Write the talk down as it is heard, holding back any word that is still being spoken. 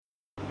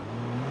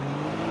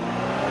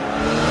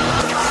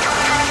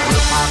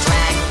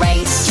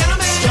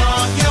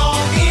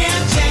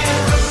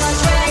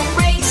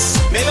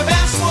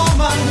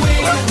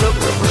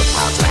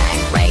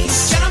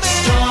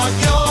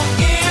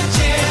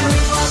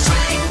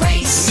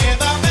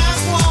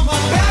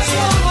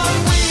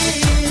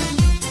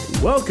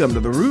welcome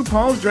to the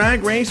RuPaul's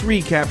Drag Race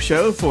Recap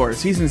Show for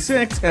Season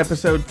 6,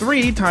 Episode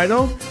 3,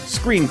 titled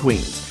Scream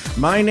Queens.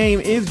 My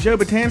name is Joe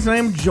Batance, and I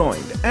am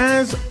joined,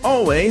 as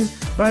always,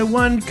 by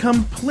one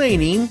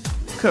complaining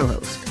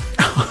co-host.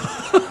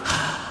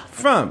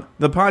 From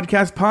the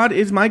podcast pod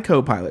is my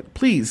co-pilot.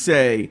 Please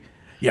say,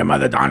 "Your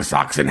mother darn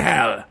socks in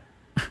hell,"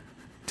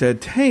 to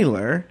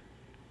Taylor,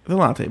 the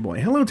Latte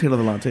Boy. Hello, Taylor,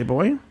 the Latte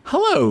Boy.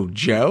 Hello,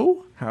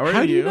 Joe. How are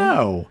How you? do you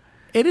know?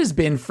 It has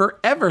been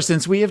forever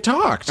since we have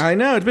talked. I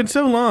know, it's been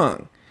so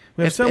long.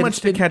 We have so much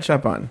to catch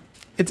up on.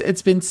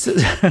 It's been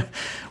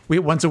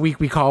once a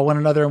week we call one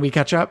another and we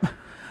catch up.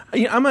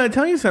 I'm going to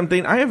tell you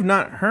something. I have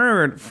not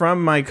heard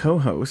from my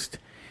co-host.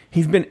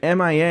 He's been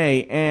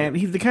MIA, and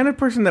he's the kind of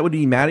person that would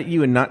be mad at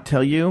you and not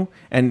tell you,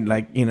 and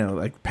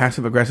like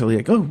passive aggressively,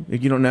 like, "Oh,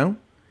 you don't know,"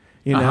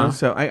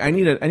 So I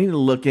need to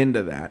look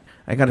into that.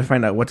 I got to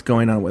find out what's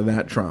going on with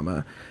that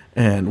trauma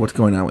and what's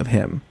going on with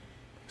him.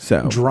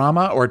 So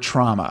drama or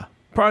trauma?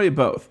 Probably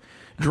both.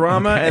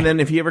 Drama, Okay. And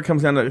then if he ever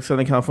comes down to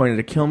Southern California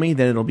to kill me,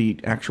 then it'll be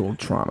actual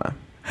trauma.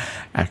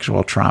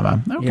 Actual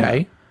trauma. Okay.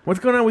 Yeah.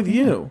 What's going on with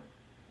you?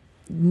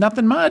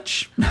 Nothing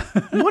much.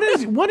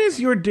 What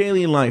is your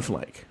daily life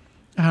like?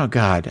 Oh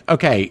God.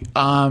 Okay.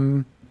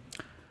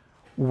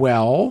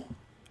 Well,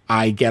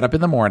 I get up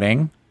in the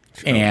morning,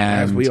 and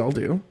as we all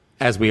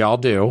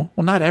do.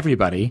 Well, not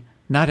everybody.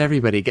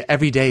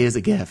 Every day is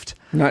a gift.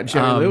 Not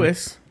Jerry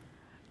Lewis.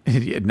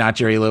 Not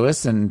Jerry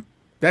Lewis, and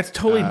that's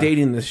totally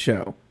dating this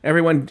show.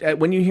 Everyone,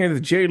 when you hear that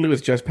Jerry Lewis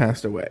just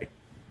passed away.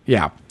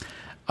 Yeah.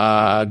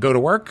 Go to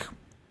work,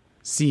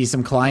 see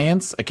some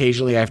clients.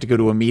 Occasionally I have to go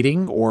to a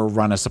meeting or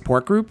run a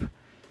support group.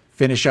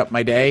 Finish up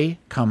my day,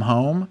 come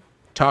home,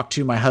 talk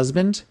to my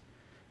husband,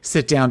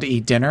 sit down to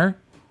eat dinner.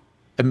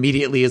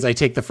 Immediately as I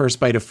take the first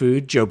bite of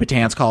food, Joe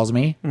Batance calls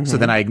me. Mm-hmm. So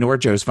then I ignore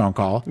Joe's phone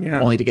call,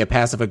 only to get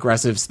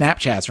passive-aggressive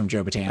Snapchats from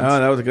Joe Batance. Oh,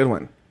 that was a good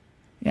one.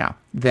 Yeah.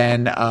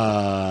 Then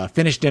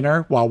finish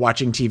dinner while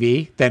watching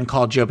TV, then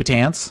call Joe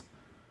Batance.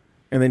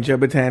 And then Joe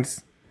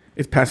Batance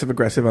is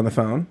passive-aggressive on the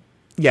phone?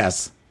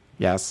 Yes.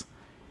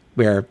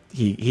 Where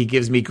he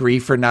gives me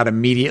grief for not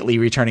immediately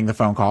returning the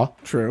phone call.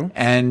 True.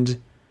 And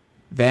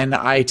then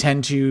I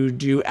tend to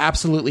do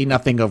absolutely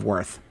nothing of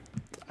worth.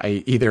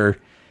 I either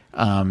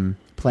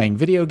playing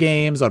video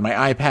games on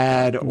my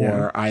iPad,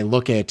 or I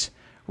look at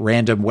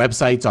random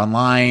websites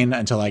online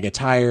until I get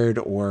tired,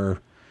 or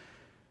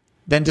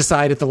then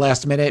decide at the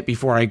last minute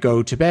before I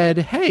go to bed,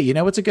 hey, you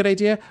know what's a good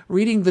idea?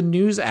 Reading the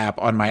news app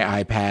on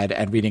my iPad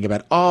and reading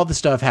about all the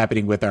stuff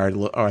happening with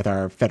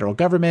our federal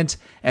government,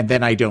 and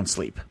then I don't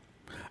sleep.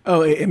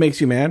 Oh, it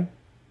makes you mad?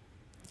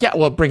 Yeah,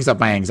 well, it brings up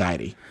my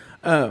anxiety.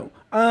 Oh.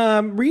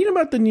 Reading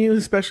about the news,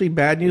 especially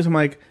bad news, I'm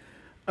like,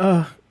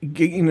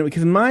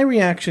 because my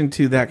reaction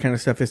to that kind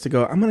of stuff is to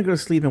go, I'm going to go to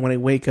sleep, and when I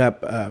wake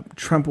up,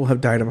 Trump will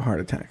have died of a heart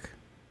attack.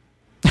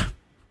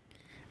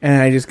 and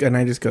I just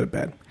go to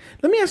bed.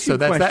 Let me ask you a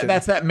question.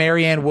 That's that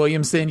Marianne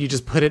Williamson. You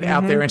just put it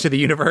out there into the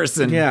universe.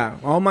 And yeah,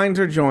 all minds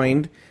are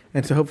joined.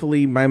 And so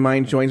hopefully my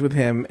mind joins with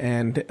him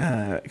and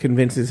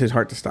convinces his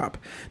heart to stop.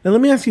 Now, let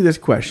me ask you this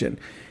question.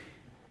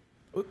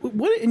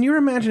 What, in your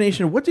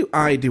imagination, what do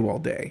I do all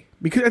day?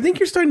 Because I think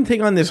you're starting to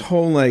take on this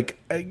whole,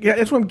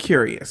 that's what I'm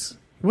curious.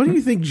 What do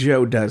you think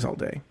Joe does all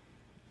day?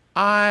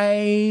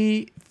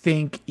 I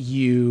think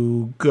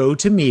you go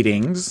to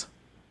meetings.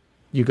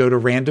 You go to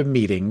random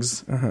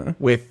meetings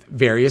with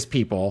various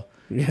people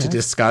to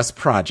discuss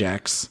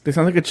projects. They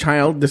sound like a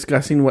child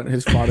discussing what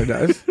his father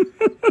does.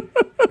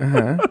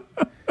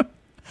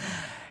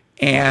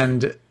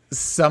 And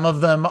some of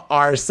them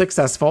are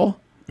successful,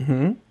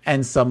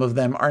 and some of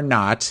them are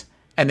not.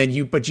 And then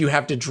you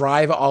have to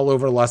drive all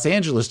over Los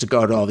Angeles to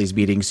go to all these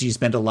meetings. So you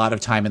spend a lot of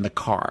time in the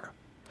car.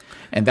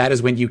 And that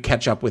is when you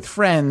catch up with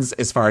friends,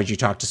 as far as you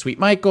talk to Sweet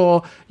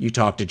Michael, you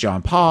talk to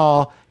John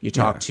Paul, you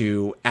talk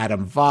to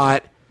Adam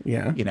Vaught.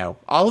 Yeah.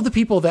 All of the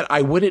people that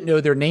I wouldn't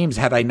know their names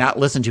had I not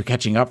listened to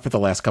Catching Up for the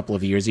last couple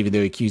of years, even though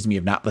he accused me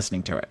of not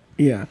listening to it.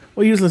 Yeah.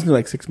 Well, you just listened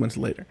to 6 months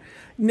later.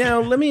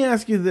 Now, let me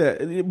ask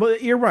you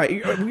but you're right.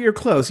 You're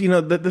close.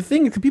 The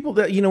thing is, the people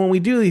that, when we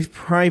do these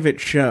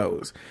private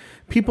shows,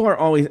 people are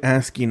always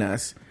asking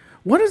us,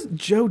 what does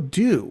Joe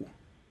do?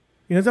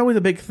 It's always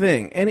a big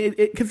thing. And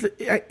because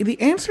the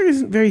answer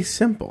isn't very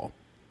simple.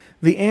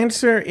 The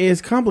answer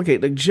is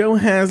complicated. Like, Joe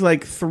has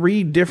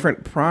 3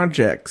 different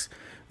projects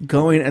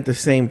going at the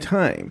same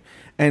time.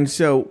 And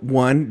so,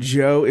 one,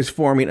 Joe is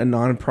forming a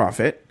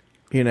nonprofit,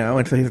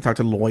 and so he has to talk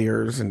to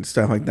lawyers and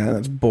stuff like that.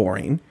 That's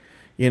boring,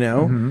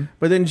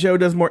 But then Joe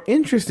does more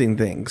interesting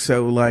things.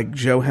 So,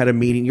 Joe had a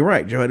meeting. You're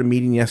right. Joe had a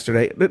meeting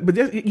yesterday. But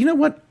you know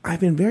what? I've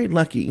been very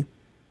lucky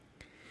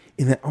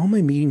in that all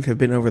my meetings have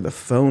been over the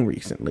phone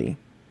recently.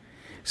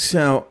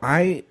 So,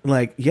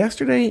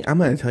 yesterday, I'm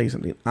going to tell you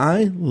something.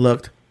 I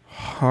looked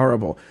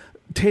horrible.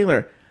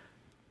 Taylor,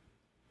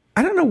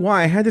 I don't know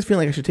why I had this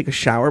feeling I should take a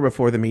shower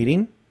before the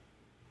meeting.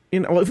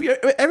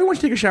 Everyone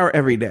should take a shower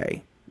every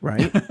day,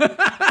 right?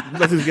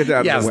 Let's just get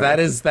that out of the way.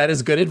 Yes, that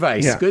is good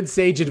advice. Yeah. Good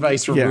sage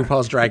advice from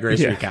RuPaul's Drag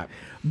Race Recap.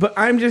 But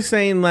I'm just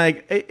saying,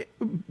 like,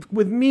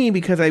 with me,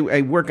 because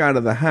I work out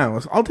of the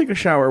house, I'll take a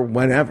shower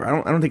whenever.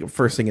 I don't take it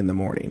first thing in the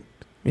morning,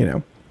 you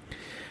know.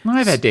 Well,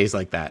 I've had days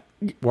like that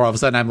where all of a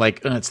sudden I'm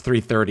like, oh, it's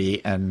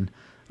 3:30 and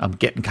I'm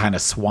getting kind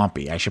of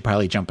swampy. I should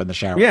probably jump in the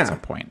shower at some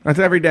point. That's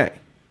every day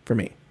for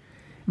me.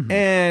 Mm-hmm.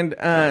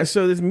 And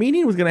so this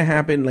meeting was going to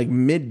happen like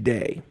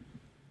midday.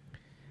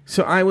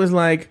 So I was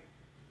like,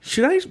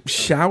 should I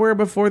shower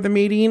before the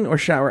meeting or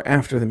shower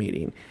after the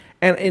meeting?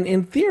 And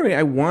in theory,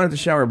 I wanted to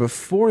shower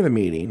before the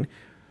meeting,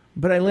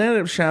 but I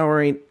landed up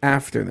showering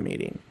after the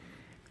meeting.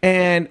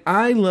 And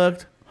I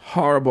looked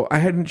horrible. I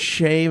haven't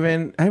shaved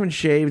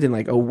in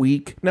like a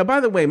week. Now,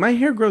 by the way, my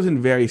hair grows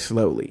in very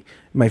slowly,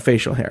 my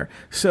facial hair.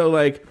 So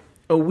like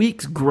a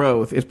week's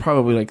growth is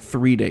probably like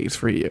 3 days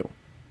for you.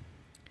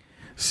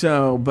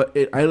 So, but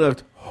I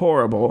looked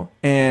horrible,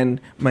 and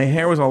my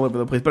hair was all over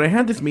the place. But I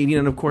had this meeting,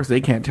 and of course, they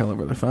can't tell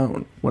over the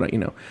phone what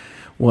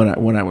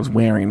I was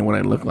wearing and what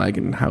I looked like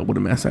and what a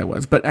mess I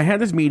was. But I had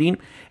this meeting,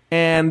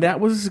 and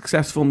that was a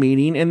successful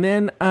meeting. And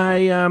then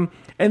I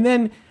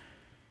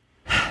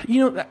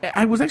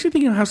was actually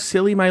thinking of how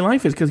silly my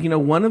life is, because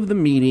one of the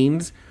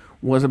meetings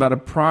was about a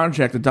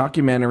project, a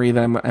documentary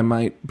that I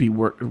might be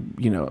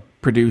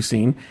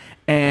producing,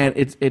 and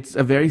it's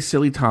a very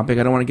silly topic.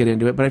 I don't want to get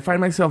into it, but I find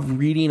myself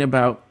reading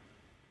about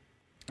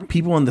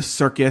people in the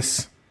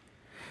circus,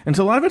 and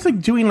so a lot of it's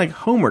like doing like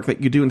homework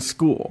that you do in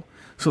school.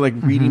 So like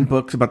reading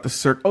books about the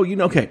circus. Oh,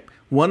 okay.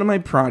 One of my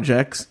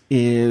projects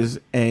is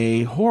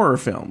a horror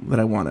film that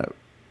I want to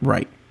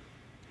write.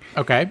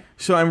 Okay.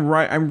 So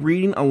I'm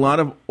reading a lot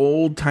of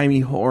old-timey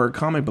horror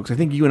comic books. I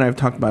think you and I have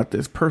talked about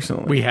this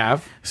personally. We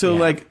have. So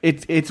like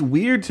it's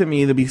weird to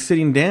me to be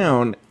sitting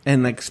down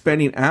and like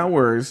spending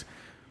hours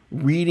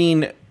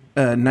reading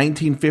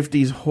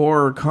 1950s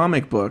horror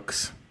comic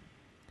books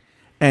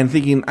and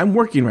thinking I'm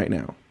working right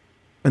now.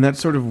 And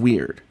that's sort of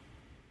weird.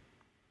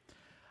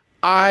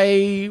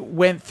 I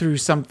went through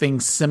something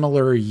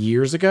similar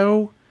years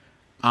ago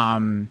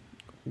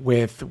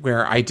with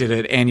where I did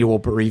an annual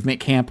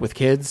bereavement camp with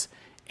kids.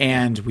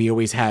 And we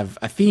always have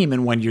a theme,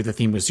 and one year the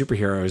theme was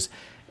superheroes.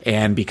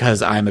 And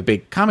because I'm a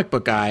big comic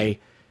book guy,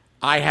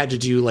 I had to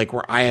do like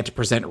where I had to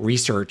present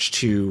research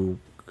to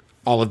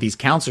all of these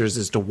counselors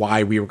as to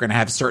why we were going to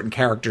have certain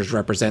characters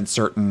represent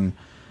certain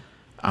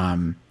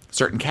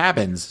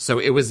cabins. So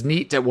it was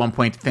neat at one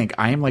point to think,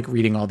 I am like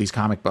reading all these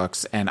comic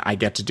books and I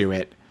get to do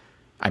it.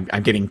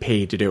 I'm getting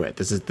paid to do it.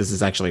 This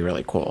is actually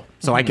really cool.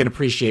 So I can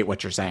appreciate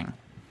what you're saying.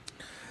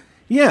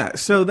 Yeah,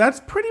 so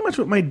that's pretty much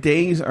what my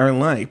days are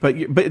like. But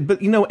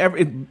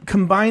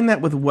combine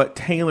that with what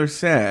Taylor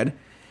said,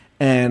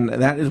 and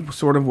that is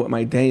sort of what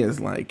my day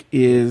is like.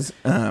 Because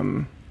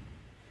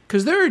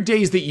there are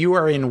days that you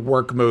are in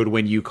work mode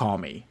when you call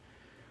me,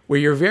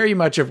 where you're very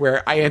much of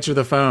where I answer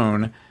the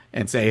phone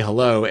and say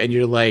hello, and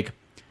you're like,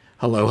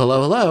 hello,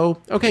 hello, hello.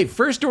 Okay,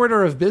 first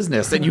order of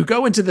business. And you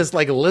go into this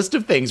like list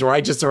of things where I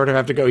just sort of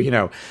have to go,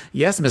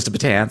 yes, Mr.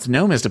 Patance,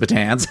 no, Mr.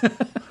 Patance.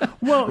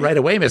 Well, right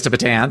away, Mr.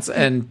 Patance.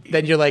 And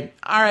then you're like,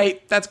 all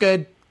right, that's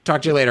good.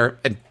 Talk to you later,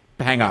 and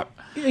hang up.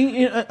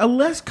 A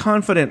less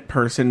confident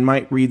person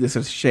might read this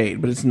as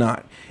shade, but it's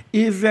not.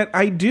 Is that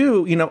I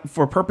do,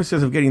 for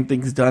purposes of getting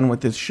things done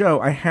with this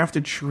show, I have to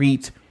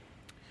treat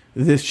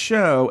this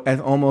show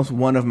as almost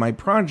one of my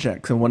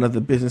projects and one of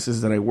the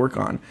businesses that I work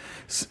on,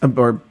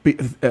 or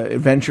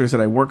ventures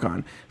that I work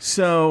on.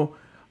 So,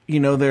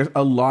 there's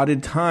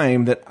allotted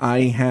time that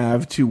I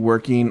have to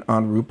working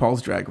on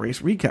RuPaul's Drag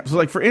Race recap. So,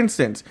 like, for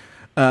instance,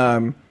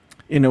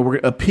 we're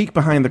a peek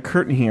behind the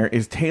curtain here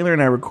is Taylor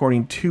and I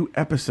recording 2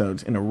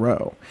 episodes in a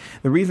row.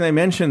 The reason I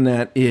mention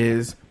that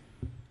is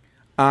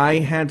I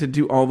had to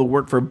do all the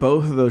work for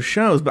both of those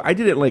shows, but I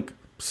did it like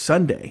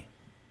Sunday,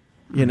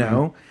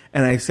 know?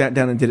 And I sat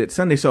down and did it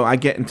Sunday, so I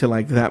get into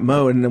like that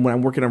mode. And then when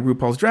I'm working on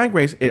RuPaul's Drag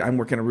Race, I'm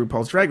working on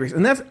RuPaul's Drag Race.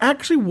 And that's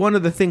actually one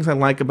of the things I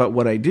like about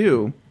what I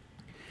do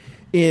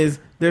is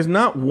there's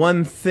not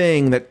one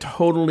thing that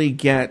totally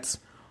gets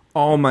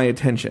all my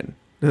attention.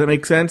 Does that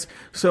make sense?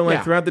 So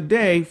like throughout the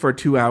day, for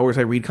 2 hours,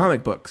 I read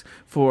comic books.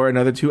 For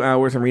another 2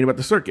 hours, I'm reading about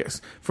the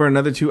circus. For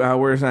another 2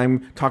 hours,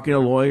 I'm talking to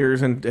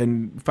lawyers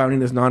and founding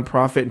this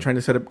nonprofit and trying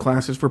to set up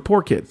classes for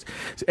poor kids.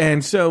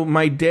 And so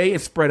my day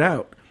is spread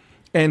out.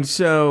 And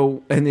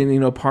so, and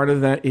then, part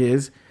of that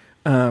is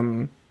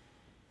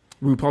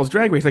RuPaul's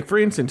Drag Race. Like, for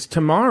instance,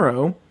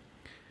 tomorrow,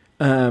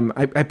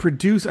 I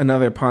produce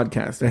another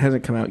podcast that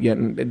hasn't come out yet,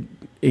 and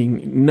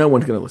no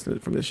one's going to listen to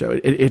it from this show.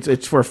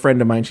 It's for a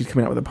friend of mine. She's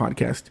coming out with a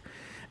podcast,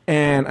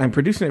 and I'm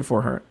producing it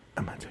for her.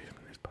 I'm going to tell you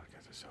something. This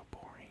podcast is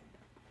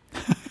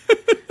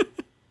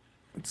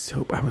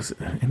so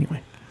boring.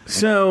 Anyway.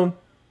 So,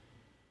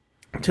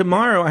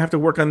 tomorrow I have to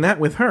work on that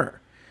with her.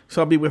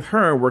 So I'll be with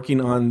her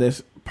working on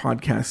this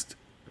podcast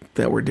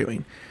that we're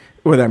doing,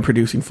 or that I'm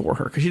producing for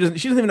her, because she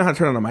doesn't even know how to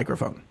turn on a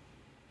microphone.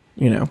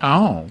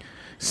 Oh,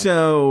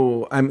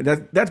 so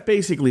that's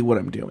basically what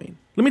I'm doing.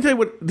 Let me tell you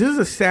what. This is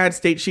a sad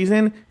state she's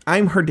in.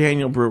 I'm her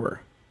Daniel Brewer.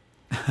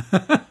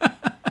 Oh,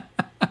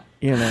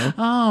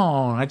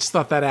 I just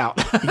thought that out.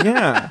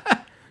 Yeah.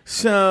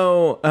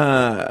 So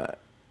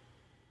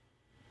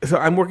So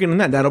I'm working on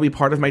that. That'll be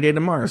part of my day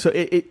tomorrow. So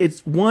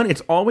it's one,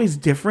 it's always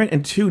different,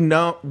 and two,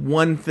 not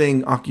one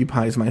thing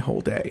occupies my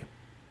whole day.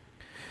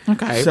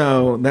 Okay.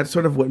 So that's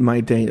sort of what my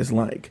day is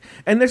like.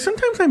 And there's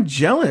sometimes I'm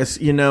jealous,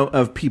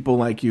 of people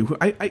like you. Who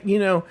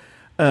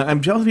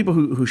I'm jealous of people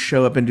who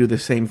show up and do the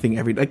same thing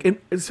every day. Like,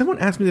 and someone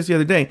asked me this the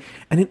other day,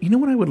 and you know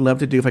what I would love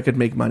to do if I could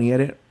make money at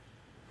it?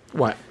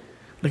 What?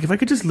 Like, if I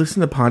could just listen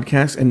to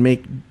podcasts and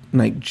make,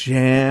 like,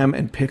 jam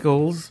and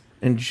pickles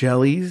and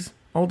jellies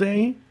all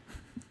day.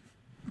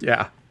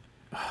 Yeah.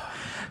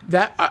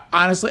 That,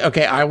 honestly,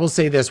 okay, I will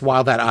say this.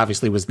 While that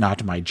obviously was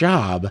not my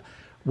job,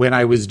 when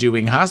I was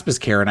doing hospice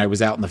care and I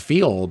was out in the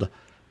field,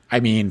 I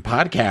mean,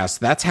 podcasts,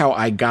 that's how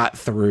I got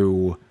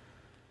through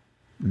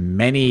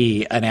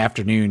many an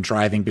afternoon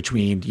driving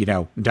between,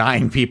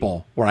 dying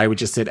people, where I would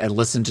just sit and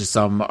listen to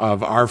some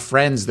of our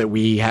friends that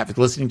we have,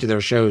 listening to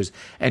their shows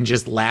and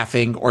just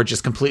laughing or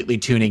just completely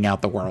tuning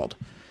out the world.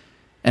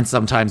 And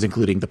sometimes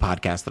including the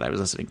podcast that I was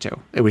listening to.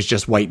 It was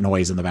just white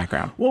noise in the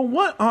background. Well,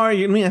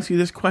 let me ask you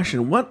this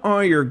question. What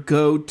are your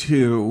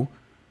go-to,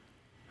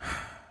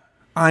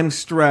 I'm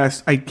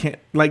stressed, I can't,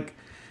 like,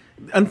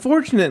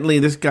 unfortunately,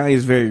 this guy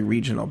is very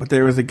regional, but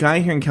there was a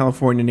guy here in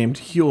California named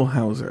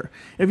Huelhauser.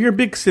 If you're a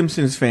big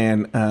Simpsons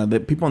fan,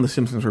 the people on The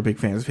Simpsons were big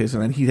fans of his,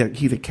 and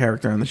he's a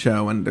character on the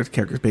show, and there's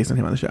characters based on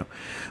him on the show.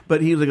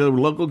 But he was like a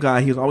local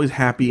guy. He was always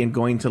happy and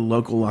going to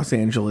local Los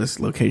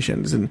Angeles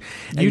locations. And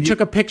you took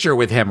a picture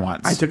with him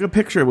once. I took a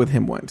picture with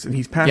him once, and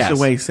he's passed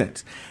away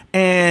since.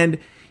 And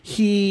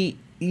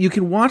you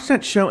can watch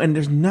that show, and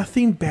there's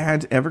nothing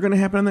bad's ever going to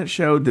happen on that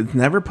show. That's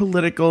never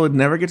political. It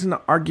never gets into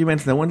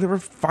arguments. No one's ever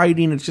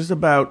fighting. It's just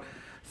about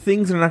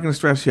things that are not going to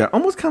stress you out.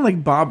 Almost kind of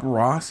like Bob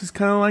Ross is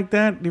kind of like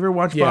that. Do you ever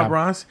watch Bob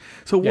Ross?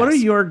 So what are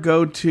your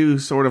go-to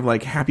sort of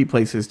like happy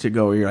places to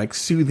go? Or your like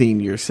soothing,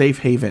 your safe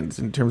havens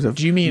in terms of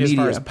Do you mean media? As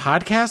far as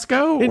podcasts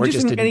go? Or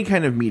just in any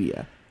kind of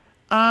media?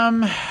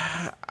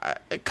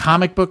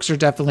 Comic books are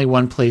definitely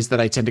one place that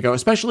I tend to go,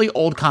 especially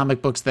old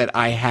comic books that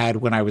I had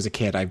when I was a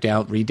kid. I've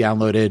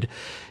re-downloaded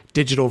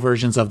digital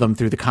versions of them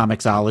through the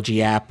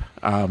Comixology app.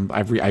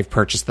 I've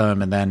purchased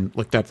them and then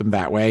looked at them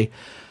that way.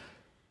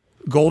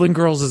 Golden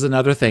Girls is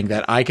another thing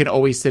that I can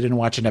always sit and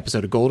watch an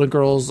episode of Golden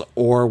Girls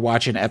or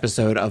watch an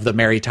episode of the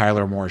Mary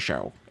Tyler Moore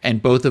Show.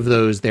 And both of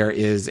those, there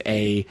is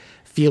a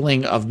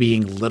feeling of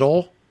being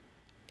little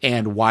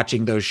and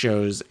watching those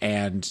shows,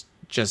 and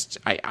just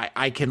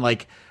I can,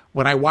 like,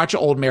 when I watch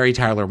old Mary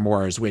Tyler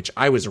Moore's, which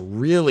I was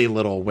really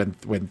little when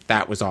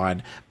that was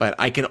on, but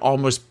I can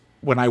almost,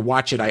 when I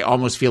watch it, I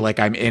almost feel like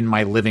I'm in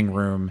my living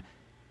room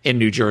in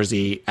New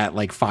Jersey at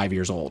like 5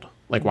 years old,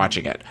 like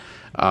watching it.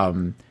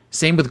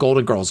 Same with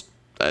Golden Girls.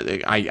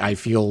 I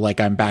feel like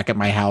I'm back at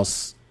my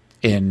house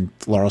in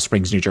Laurel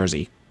Springs, New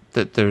Jersey.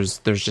 That there's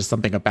just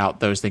something about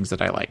those things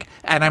that I like.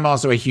 And I'm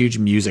also a huge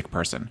music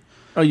person.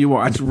 Oh, you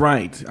are. That's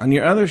right. On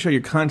your other show,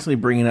 you're constantly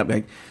bringing up,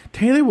 like,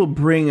 Taylor will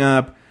bring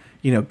up,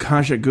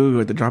 Kaja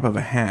Gugu at the drop of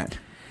a hat.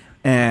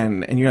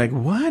 And you're like,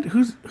 what?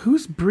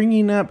 Who's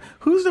bringing up?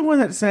 Who's the one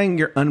that's saying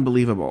you're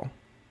unbelievable?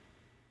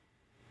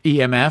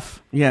 EMF?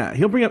 Yeah,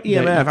 he'll bring up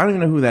EMF. I don't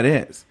even know who that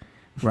is,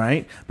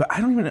 right? But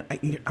I don't even know.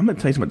 I'm going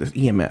to tell you something about this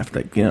EMF.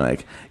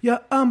 Like, you're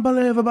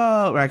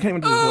unbelievable. Right? I can't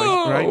even do his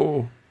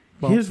voice,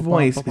 right? His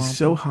voice is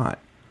so hot.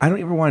 I don't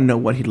even want to know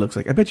what he looks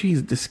like. I bet you he's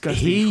a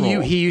disgusting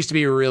troll. He used to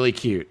be really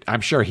cute.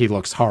 I'm sure he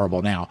looks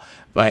horrible now,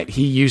 but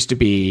he used to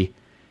be.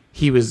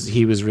 He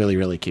was really,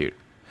 really cute.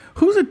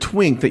 Who's a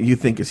twink that you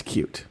think is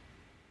cute?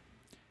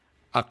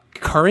 A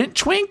current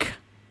twink?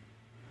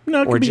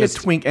 No, it could be a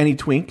twink, any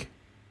twink.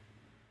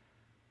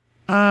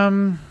 I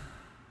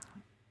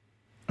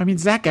mean,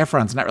 Zac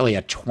Efron's not really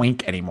a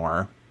twink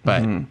anymore,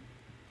 but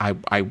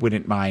I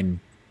wouldn't mind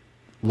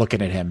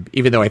looking at him,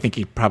 even though I think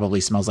he probably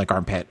smells like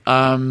armpit.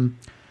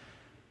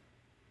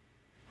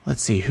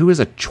 Let's see, who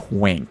is a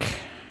twink?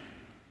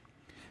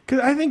 Because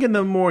I think in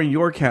the more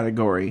your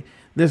category,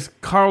 this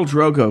Khal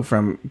Drogo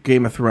from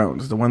Game of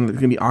Thrones, the one that's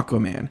going to be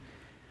Aquaman,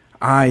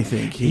 I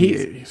think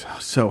he's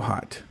so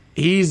hot.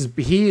 He is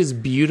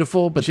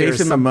beautiful, but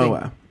Jason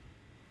Momoa.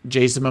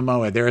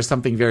 There is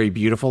something very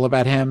beautiful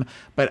about him,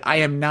 but I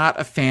am not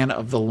a fan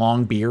of the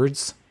long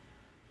beards.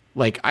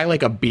 Like, I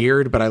like a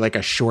beard, but I like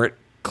a short,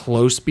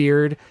 close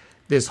beard.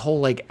 This whole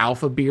like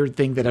alpha beard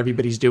thing that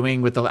everybody's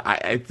doing with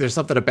there's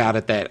something about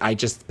it that I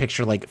just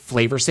picture like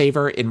Flavor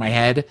Saver in my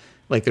head.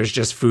 Like there's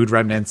just food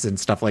remnants and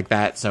stuff like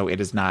that. So it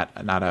is not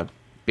a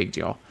big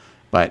deal.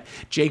 But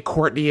Jay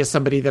Courtney is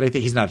somebody that I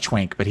think, he's not a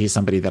twink, but he's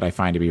somebody that I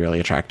find to be really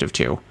attractive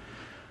too.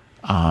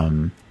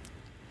 Ryan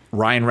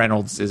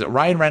Reynolds is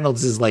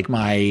like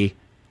I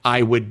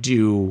would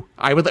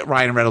let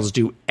Ryan Reynolds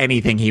do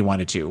anything he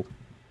wanted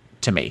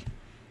to me.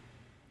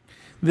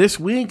 This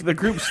week, the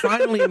groups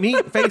finally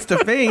meet face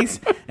to face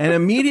and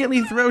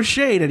immediately throw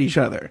shade at each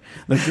other.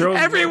 The girls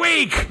every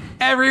week.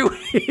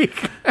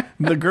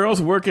 The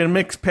girls work in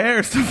mixed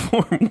pairs to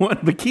form one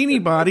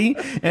bikini body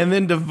and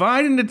then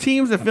divide into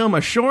teams to film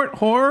a short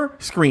horror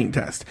screen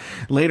test.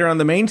 Later on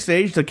the main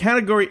stage, the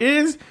category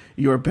is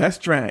your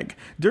best drag.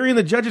 During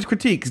the judges'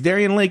 critiques,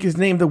 Darian Lake is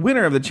named the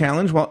winner of the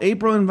challenge, while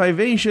April and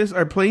Vivacious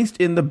are placed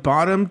in the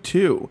bottom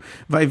two.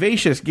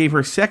 Vivacious gave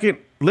her second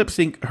lip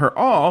sync her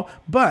all,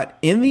 but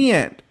in the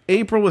end,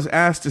 April was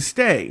asked to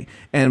stay,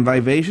 and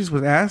Vivacious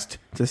was asked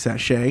to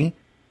sashay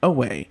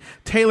away.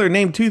 Taylor,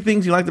 name 2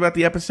 things you liked about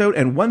the episode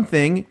and 1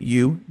 thing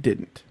you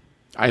didn't.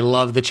 I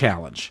love the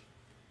challenge.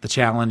 The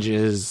challenge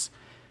is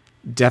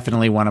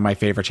definitely one of my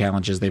favorite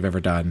challenges they've ever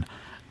done.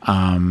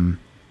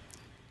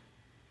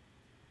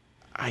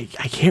 I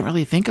can't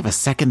really think of a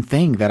second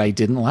thing that I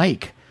didn't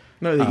like.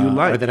 No, that you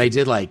liked. Or that I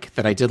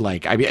did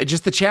like. I mean,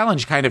 just the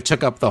challenge kind of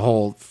took up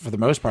for the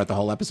most part, the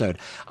whole episode.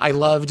 I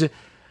loved,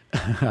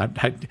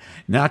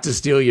 not to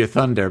steal your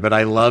thunder, but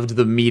I loved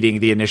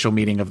the initial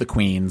meeting of the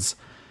queens.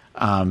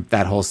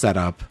 That whole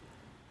setup,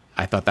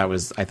 I thought that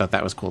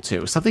was cool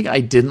too. Something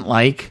I didn't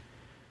like,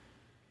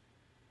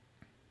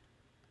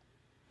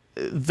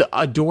 the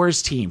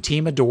Adore's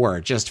team Adore,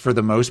 just for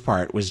the most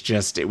part,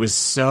 it was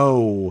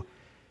so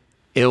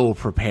ill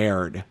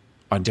prepared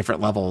on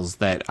different levels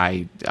that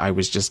I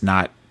was just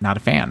not a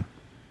fan,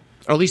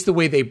 or at least the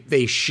way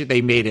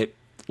they made it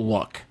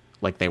look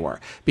like they were,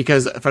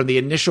 because from the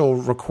initial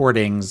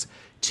recordings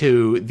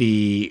to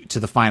the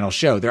final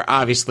show, they're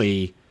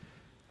obviously,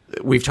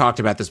 we've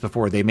talked about this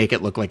before, they make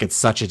it look like it's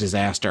such a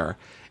disaster.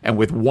 And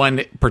with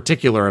one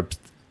particular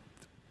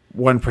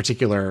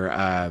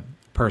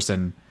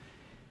person,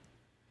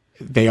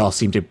 they all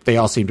seem to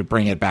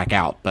bring it back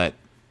out. But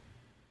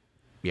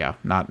yeah,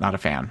 not a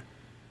fan.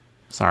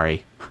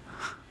 Sorry.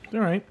 All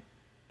right.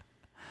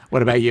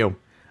 What about you?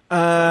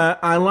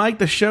 I like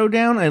the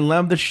showdown. I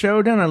love the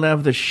showdown. I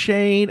love the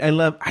shade. I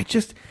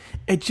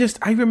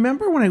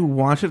remember when I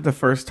watched it the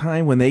first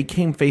time, when they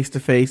came face to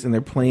face and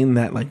they're playing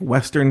that like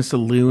Western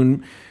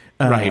saloon.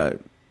 Right.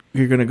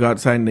 You're going to go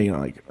outside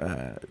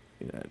and,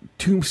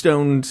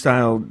 tombstone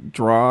style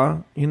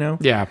draw,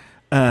 Yeah.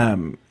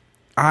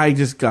 I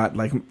just got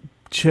like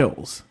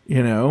chills,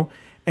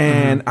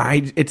 and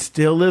it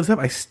still lives up.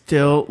 I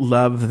still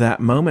love that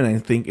moment. I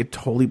think it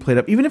totally played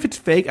up. Even if it's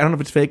fake, I don't know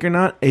if it's fake or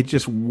not. It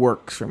just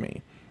works for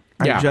me.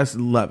 I just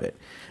love it.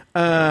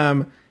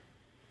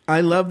 I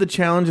love the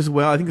challenge as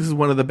well. I think this is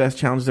one of the best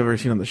challenges I've ever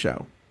seen on the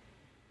show.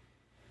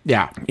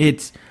 Yeah.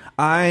 It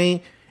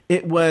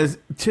was,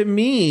 to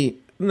me,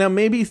 now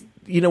maybe,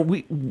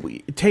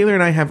 we Taylor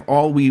and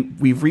I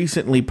we've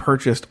recently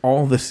purchased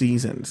all the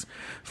seasons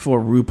for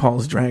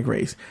RuPaul's Drag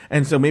Race.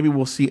 And so maybe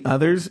we'll see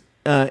others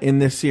in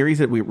this series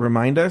that we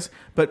remind us.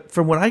 But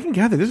from what I can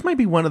gather, this might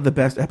be one of the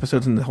best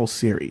episodes in the whole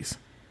series.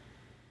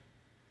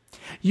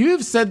 You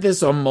have said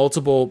this on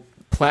multiple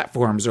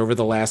platforms over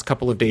the last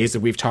couple of days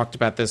that we've talked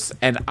about this.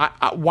 And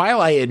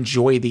while I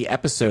enjoy the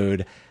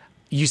episode,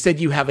 you said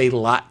you have a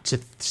lot to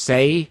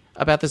say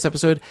about this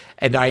episode.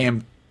 And I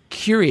am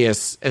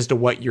curious as to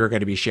what you're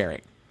going to be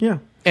sharing. Yeah.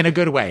 In a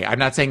good way. I'm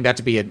not saying that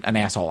to be an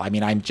asshole. I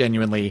mean, I'm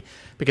genuinely,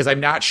 because I'm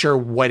not sure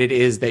what it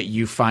is that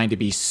you find to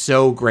be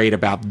so great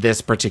about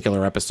this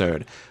particular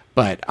episode,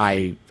 but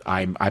I'm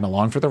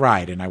along for the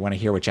ride and I want to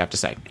hear what you have to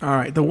say. All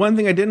right. The one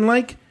thing I didn't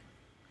like,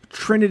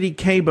 Trinity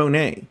K.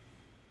 Bonet.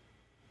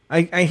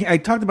 I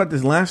talked about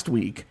this last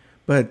week,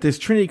 but this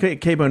Trinity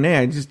K. Bonet,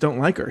 I just don't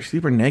like her. She's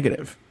super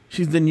negative.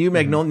 She's the new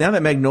Magnolia. Now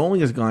that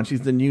Magnolia's gone,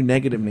 she's the new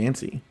negative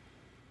Nancy.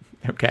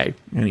 Okay.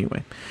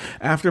 Anyway,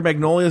 after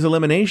Magnolia's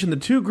elimination, the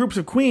 2 groups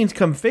of queens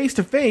come face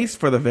to face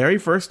for the very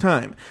first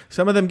time.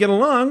 Some of them get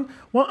along,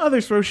 while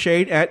others throw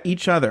shade at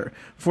each other.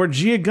 For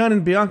Gia Gunn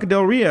and Bianca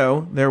Del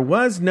Rio, there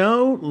was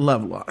no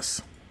love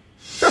loss.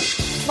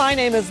 My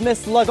name is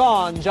Miss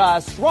Laganja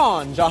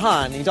Stranja,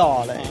 honey,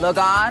 darling.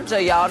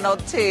 Laganja, y'all know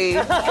T.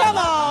 Come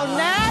on,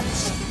 Nat.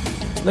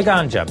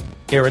 Laganja,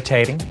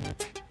 irritating,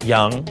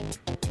 young,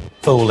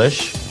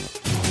 foolish.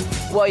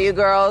 Well, you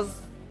girls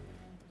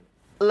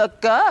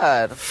look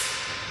good.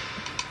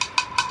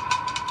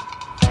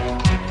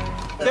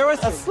 There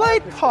was a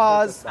slight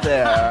pause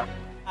there.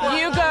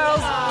 You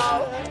girls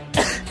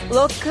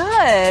look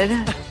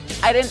good.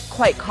 I didn't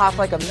quite cough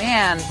like a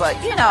man, but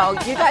you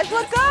guys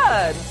look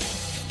good.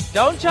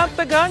 Don't jump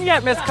the gun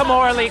yet, Miss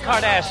Kamora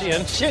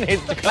Kardashian. She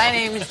needs to come. My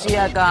name is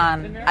Gia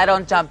Gunn. I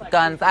don't jump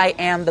guns. I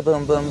am the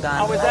boom boom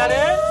gun. Oh, is that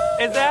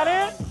it? Is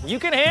that it? You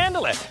can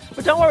handle it.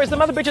 But don't worry, some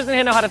other bitches in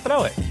here know how to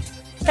throw it.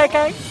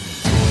 Okay?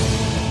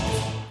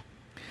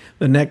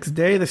 The next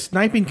day, the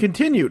sniping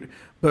continued,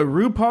 but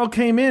RuPaul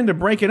came in to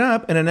break it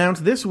up and announce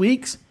this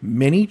week's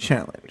mini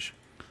challenge.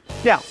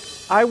 Now,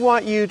 I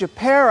want you to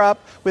pair up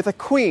with a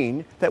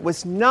queen that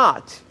was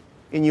not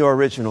in your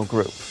original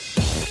group.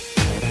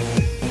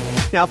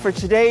 Now, for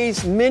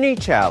today's mini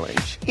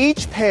challenge,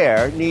 each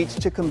pair needs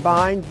to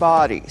combine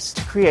bodies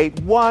to create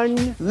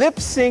one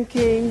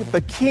lip-syncing,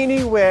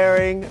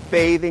 bikini-wearing,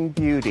 bathing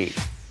beauty.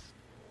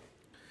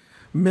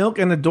 Milk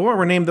and Adore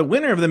were named the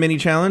winner of the mini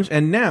challenge,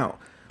 and now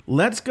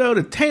let's go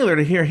to Taylor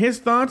to hear his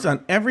thoughts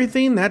on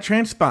everything that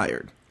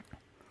transpired.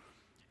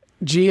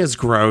 Gia's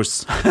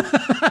gross.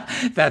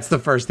 That's the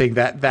first thing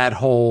that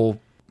whole,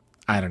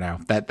 I don't know,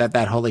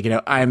 that whole, like,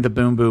 I'm the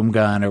boom boom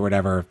gun or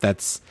whatever.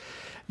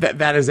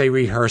 That is a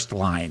rehearsed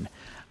line.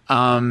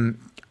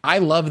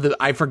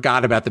 I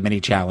forgot about the mini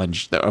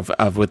challenge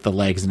of with the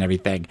legs and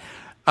everything.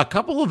 A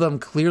couple of them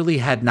clearly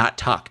had not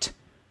tucked.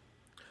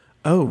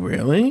 Oh,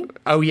 really?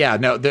 Oh, yeah.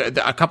 No,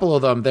 a couple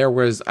of them, there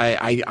was,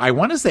 I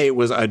want to say it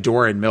was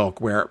Adore and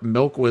Milk, where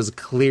Milk was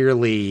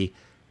clearly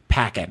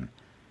packing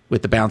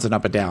with the bouncing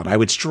up and down. I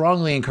would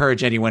strongly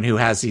encourage anyone who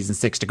has season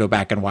 6 to go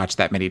back and watch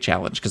that mini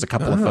challenge, because a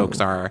couple of folks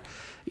are,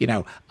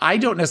 I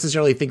don't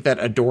necessarily think that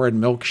Adore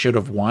and Milk should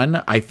have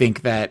won. I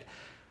think that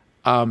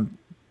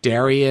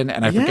Darian,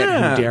 and I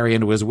forget who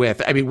Darian was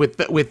with. I mean,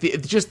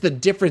 just the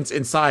difference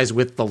in size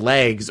with the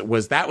legs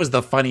was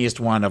the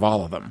funniest one of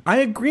all of them. I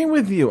agree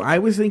with you. I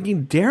was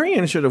thinking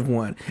Darian should have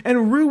won,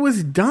 and Rue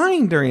was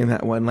dying during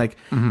that one,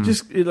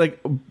 just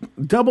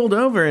doubled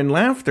over in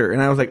laughter.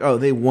 And I was like, oh,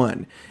 they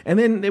won. And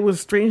then it was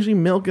strangely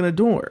Milk and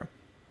Adore.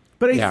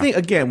 But I think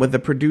again with the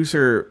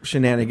producer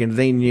shenanigans,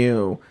 they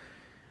knew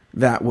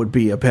that would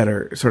be a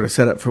better sort of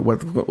setup for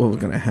what was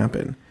going to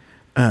happen.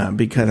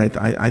 Because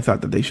I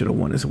thought that they should have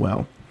won as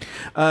well.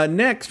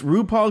 Next,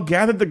 RuPaul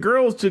gathered the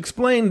girls to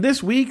explain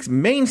this week's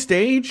main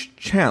stage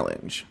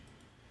challenge.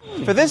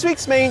 For this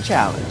week's main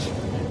challenge,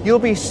 you'll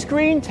be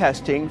screen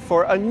testing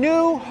for a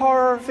new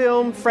horror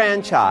film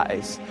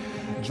franchise.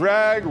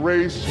 Drag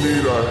Race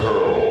Nita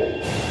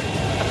Hurl.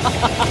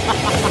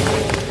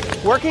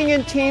 Working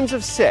in teams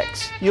of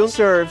 6, you'll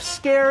serve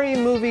scary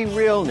movie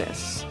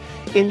realness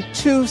in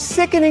 2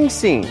 sickening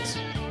scenes.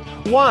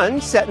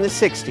 One set in the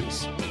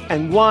 60s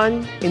and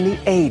one in the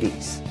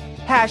 80s.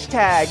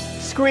 Hashtag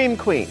Scream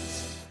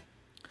Queens.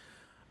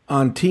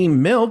 On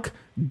Team Milk,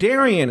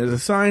 Darian is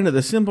assigned to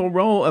the simple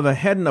role of a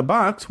head in a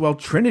box, while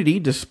Trinity,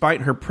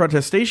 despite her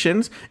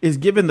protestations, is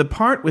given the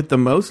part with the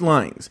most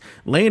lines.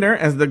 Later,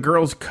 as the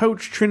girls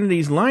coach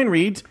Trinity's line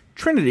reads,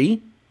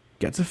 Trinity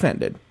gets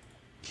offended.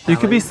 You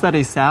could be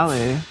Slutty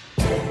Sally.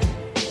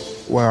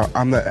 Well,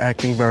 I'm the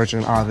acting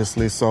version,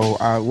 obviously, so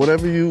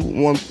whatever you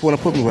want to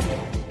put me with.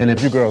 And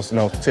if you girls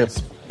know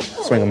tips,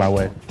 swing them my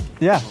way.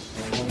 Yeah.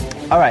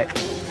 All right.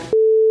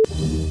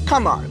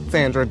 Come on,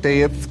 Sandra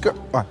Day. It's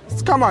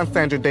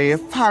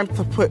time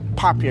to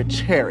pop your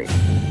cherry.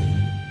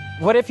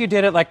 What if you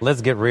did it like,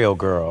 let's get real,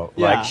 girl?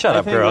 Yeah, like, shut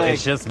up, girl. like-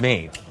 It's just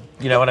me.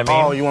 You know what I mean?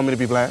 Oh, you want me to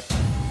be black?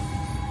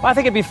 Well, I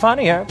think it'd be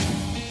funnier.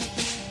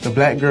 The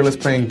black girl is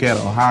playing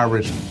ghetto. How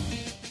original.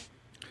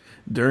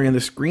 During the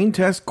screen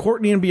test,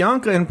 Courtney and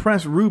Bianca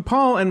impress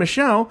RuPaul and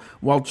Michelle,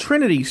 while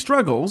Trinity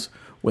struggles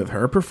with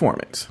her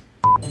performance.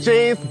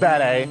 Jeez,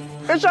 Betty.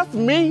 It's just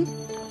me.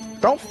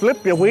 Don't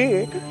flip your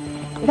wig.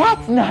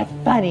 That's not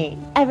funny.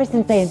 Ever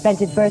since they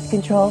invented birth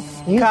control,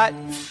 Cut.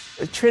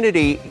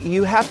 Trinity,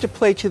 you have to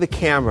play to the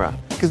camera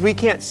because we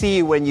can't see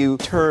you when you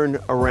turn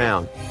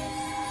around.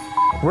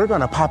 We're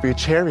gonna pop your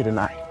cherry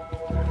tonight.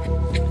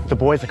 The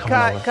boys are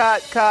coming over.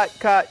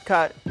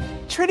 Cut.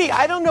 Trinity,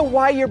 I don't know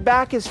why your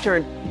back is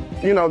turned.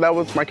 That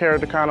was my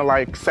character, kind of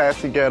like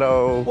sassy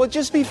ghetto. Well,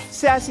 just be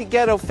sassy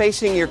ghetto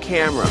facing your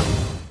camera.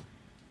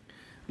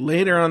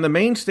 Later on the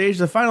main stage,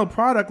 the final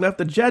product left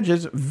the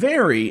judges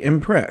very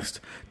impressed.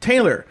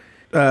 Taylor,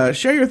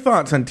 share your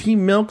thoughts on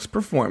Team Milk's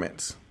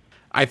performance.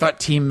 I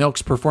thought Team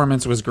Milk's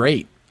performance was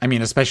great. I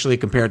mean, especially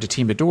compared to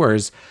Team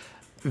Adore's.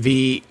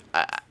 The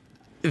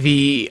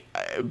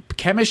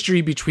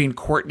chemistry between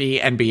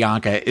Courtney and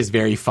Bianca is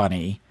very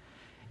funny.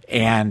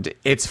 And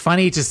it's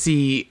funny to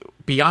see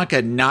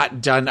Bianca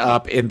not done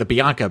up in the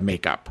Bianca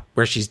makeup,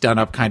 where she's done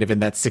up kind of in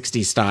that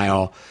 60s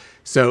style.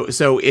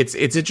 So it's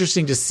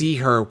interesting to see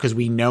her, because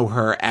we know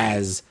her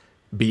as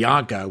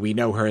Bianca, we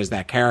know her as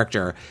that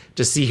character.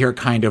 To see her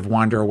kind of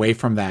wander away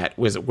from that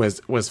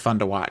was fun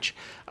to watch.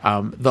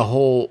 The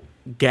whole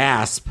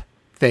gasp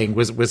thing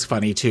was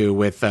funny too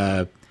with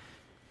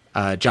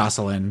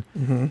Jocelyn,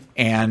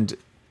 and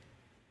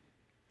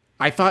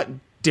I thought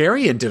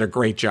Darian did a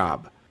great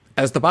job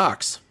as the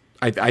box.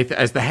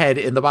 As the head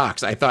in the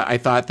box, I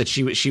thought that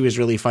she was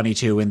really funny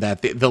too, and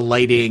that the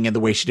lighting and the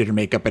way she did her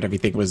makeup and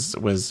everything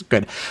was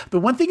good.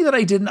 The one thing that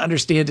I didn't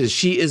understand is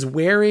she is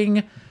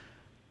wearing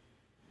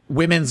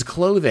women's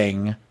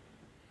clothing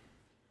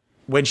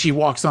when she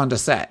walks onto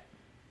set.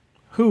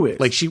 Who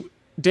is?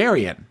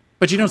 Darian.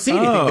 But you don't see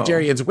anything that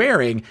Darian's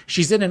wearing.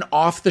 She's in an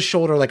off the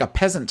shoulder, like a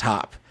peasant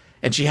top,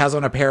 and she has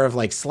on a pair of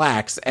like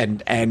slacks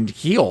and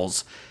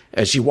heels.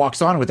 As she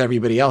walks on with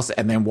everybody else,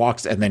 and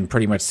then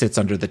pretty much sits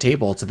under the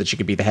table so that she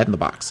could be the head in the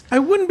box. I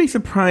wouldn't be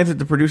surprised if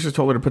the producers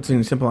told her to put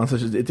something simple on,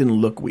 such as it didn't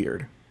look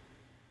weird.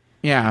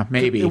 Yeah,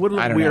 maybe. It would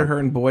look weird, her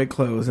in boy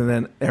clothes, and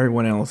then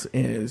everyone else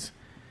is,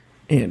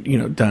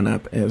 done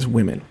up as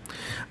women.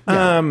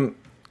 Yeah.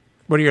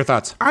 What are your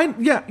thoughts?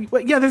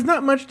 There's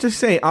not much to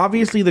say.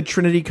 Obviously, the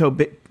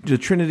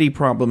Trinity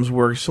problems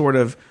were sort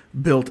of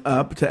built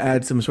up to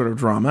add some sort of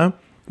drama,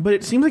 but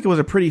it seems like it was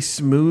a pretty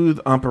smooth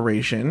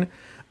operation.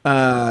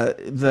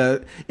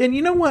 And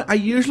you know what? I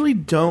usually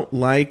don't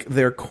like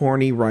their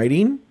corny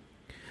writing,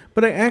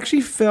 but I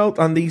actually felt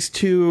on these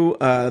two,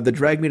 the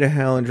Drag Me to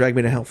Hell and Drag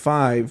Me to Hell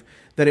 5,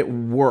 that it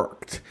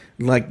worked.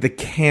 Like the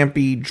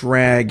campy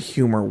drag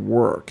humor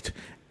worked.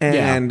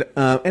 And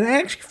I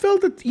actually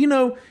felt that, you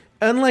know,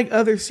 unlike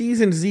other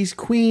seasons, these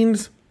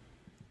queens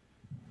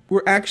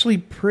were actually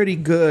pretty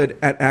good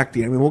at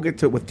acting. I mean, we'll get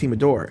to it with Team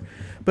Adore.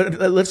 But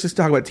let's just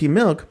talk about Team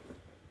Milk.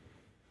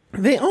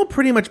 They all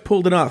pretty much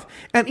pulled it off.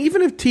 And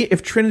even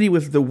if Trinity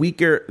was the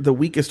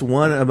weakest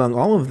one among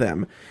all of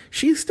them,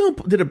 she still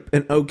did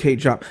an okay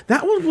job.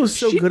 That one was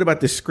so good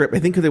about the script. I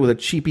think because it was a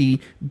cheapy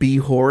B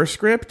horror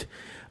script.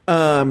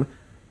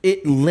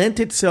 It lent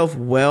itself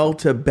well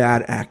to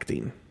bad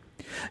acting.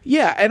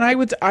 Yeah, and I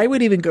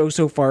would even go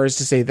so far as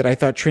to say that I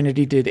thought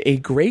Trinity did a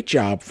great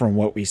job from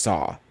what we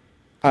saw.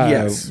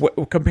 Yes.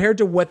 Compared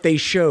to what they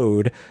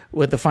showed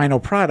with the final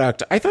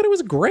product, I thought it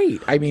was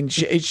great. I mean,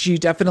 she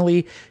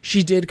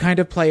did kind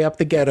of play up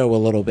the ghetto a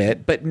little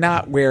bit, but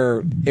not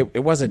where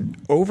it wasn't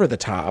over the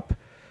top.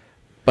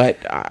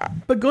 But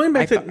going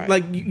back to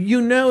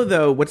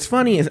though, what's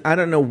funny is I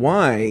don't know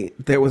why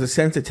there was a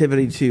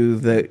sensitivity to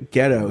the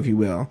ghetto, if you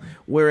will,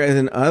 whereas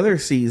in other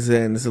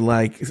seasons,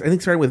 like I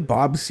think starting with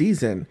Bob's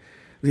season,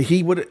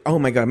 he would. Oh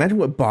my god! Imagine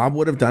what Bob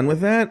would have done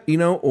with that, you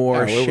know,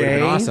 or it would have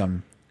been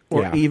awesome.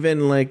 Or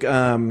even like,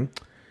 who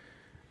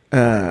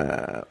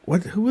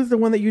was the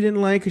one that you didn't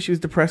like because she was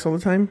depressed all the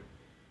time?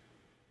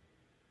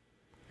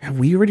 Have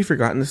we already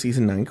forgotten the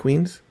season 9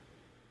 queens?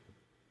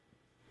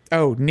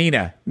 Oh,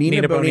 Nina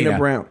Bonina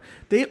Brown.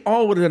 They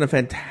all would have done a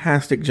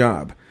fantastic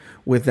job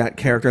with that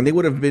character, and they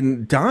would have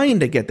been dying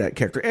to get that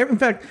character. In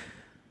fact,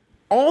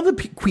 all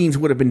the queens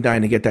would have been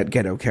dying to get that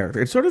ghetto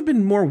character. It's sort of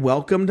been more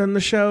welcomed on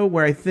the show,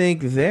 where I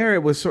think there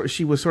it was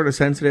she was sort of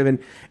sensitive,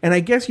 and I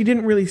guess you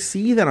didn't really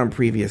see that on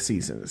previous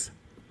seasons.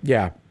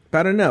 Yeah. But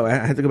I don't know. I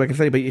had to go back and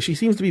study, but she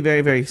seems to be very,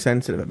 very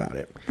sensitive about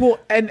it. Well,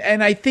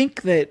 and I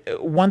think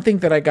that one thing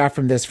that I got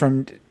from this,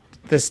 from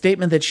the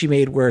statement that she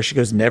made where she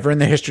goes, never in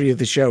the history of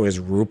the show has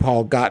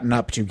RuPaul gotten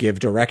up to give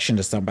direction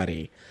to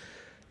somebody.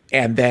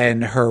 And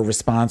then her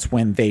response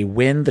when they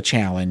win the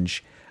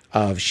challenge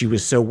of she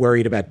was so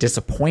worried about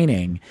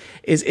disappointing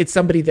is it's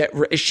somebody that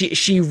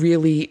she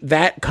really,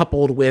 that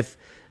coupled with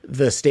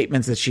the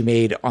statements that she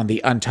made on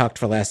the Untucked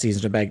for last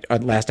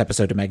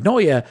episode of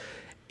Magnolia,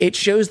 it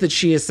shows that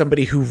she is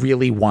somebody who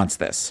really wants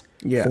this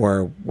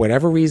for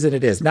whatever reason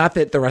it is. Not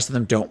that the rest of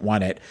them don't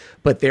want it,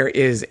 but there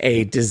is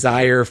a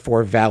desire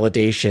for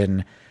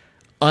validation,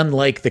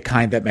 unlike the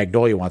kind that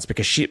Magnolia wants,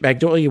 because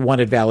Magnolia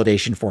wanted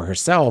validation for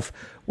herself,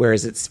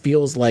 whereas it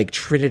feels like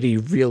Trinity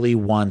really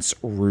wants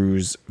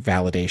Rue's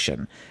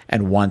validation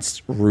and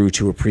wants Rue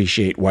to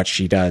appreciate what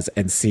she does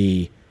and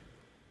see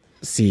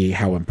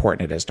how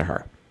important it is to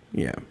her.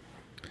 Yeah.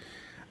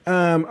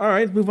 All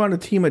right, let's move on to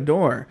Team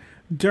Adore.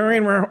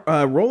 During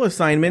role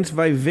assignments,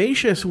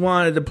 Vivacious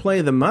wanted to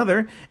play the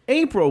mother,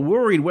 April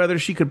worried whether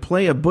she could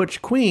play a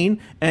butch queen,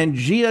 and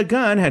Gia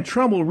Gunn had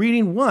trouble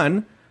reading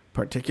one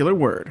particular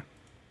word.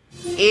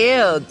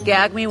 Ew,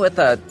 gag me with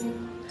a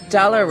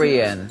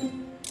DeLorean.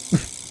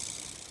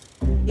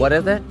 What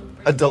is it?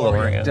 A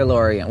DeLorean.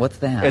 DeLorean. What's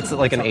that? It's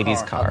like an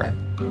 80s car.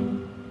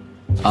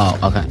 Okay. Oh,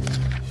 okay.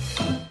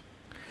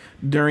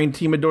 During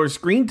Team Adore's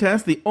screen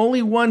test, the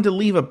only one to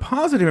leave a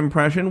positive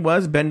impression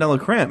was Ben de la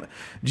Creme.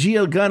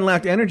 Gia Gunn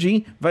lacked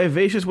energy,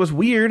 Vivacious was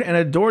weird, and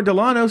Adore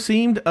Delano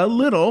seemed a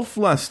little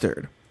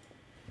flustered.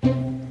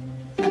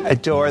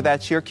 Adore,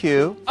 that's your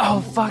cue.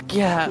 Oh, fuck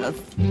yes.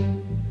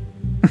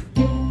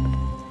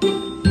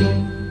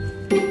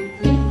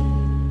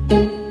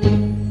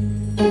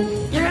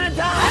 You're gonna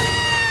die!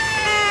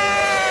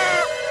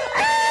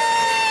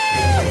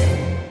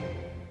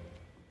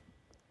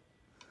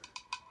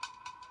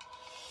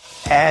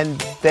 And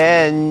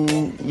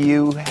then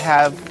you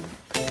have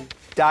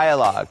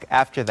dialogue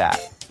after that.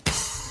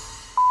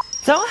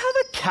 Don't have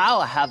a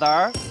cow,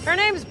 Heather. Her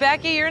name's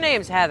Becky, your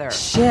name's Heather.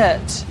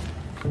 Shit.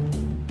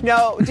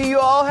 Now, do you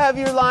all have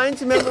your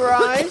lines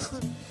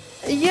memorized?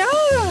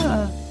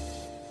 Yeah.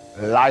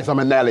 Liza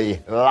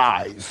Minnelli,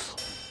 lies.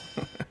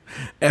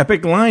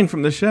 Epic line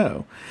from the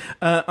show.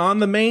 On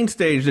the main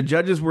stage, the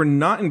judges were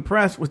not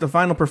impressed with the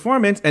final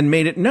performance and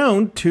made it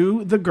known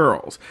to the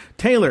girls.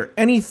 Taylor,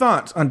 any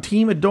thoughts on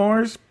Team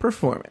Adore's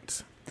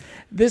performance?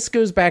 This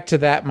goes back to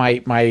that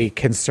my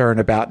concern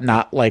about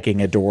not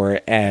liking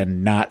Adore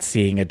and not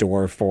seeing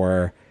Adore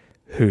for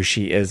who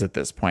she is at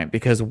this point.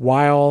 Because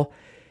while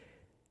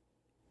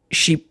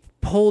she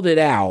pulled it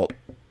out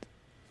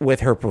with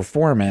her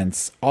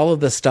performance, all of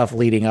the stuff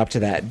leading up to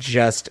that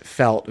just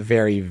felt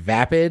very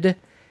vapid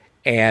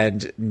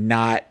and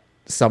not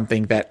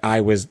something that I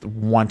was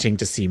wanting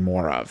to see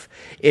more of.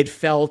 It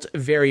felt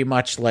very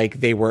much like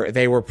they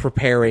were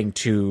preparing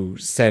to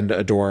send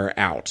Adore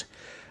out.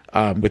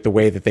 With the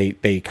way that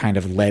they kind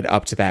of led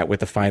up to that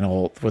with the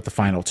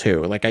final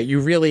two. Like you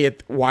really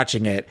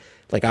watching it,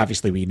 like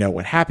obviously we know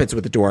what happens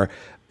with Adore,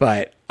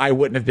 but I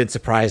wouldn't have been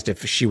surprised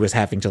if she was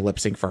having to lip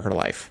sync for her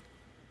life.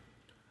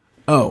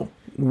 Oh,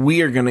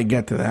 we are going to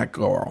get to that,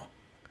 girl.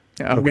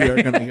 Okay. We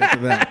are going to get to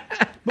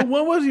that. But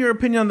what was your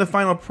opinion on the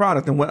final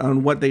product and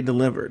on what they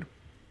delivered?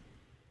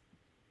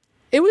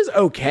 It was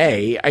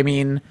okay. I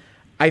mean,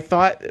 I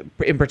thought,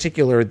 in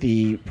particular,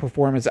 the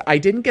performance... I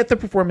didn't get the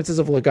performances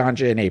of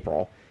Laganja and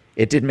April.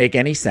 It didn't make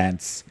any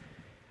sense.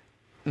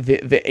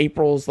 The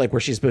April's, like, where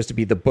she's supposed to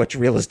be the butch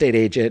real estate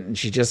agent, and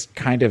she just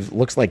kind of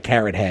looks like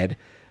Carrot Head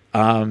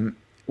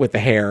with the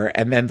hair.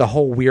 And then the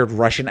whole weird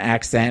Russian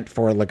accent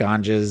for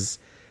Laganja's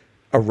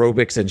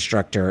aerobics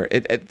instructor.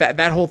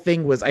 That whole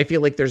thing was... I feel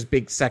like there's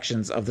big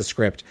sections of the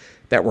script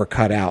that were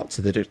cut out,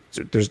 so that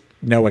there's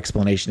no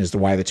explanation as to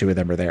why the two of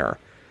them are there.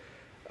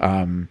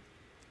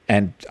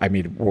 And I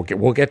mean,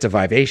 we'll get to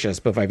Vivacious,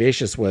 but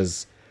Vivacious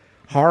was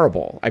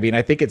horrible. I mean,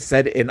 I think it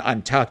said in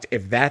Untucked,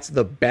 if that's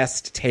the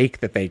best take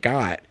that they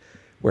got,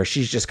 where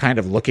she's just kind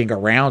of looking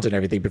around and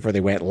everything before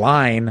they went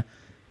line,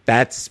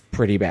 that's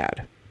pretty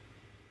bad.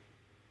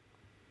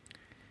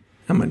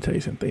 I'm going to tell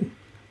you something.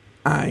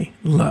 I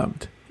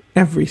loved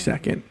every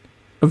second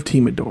of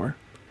Team Adore.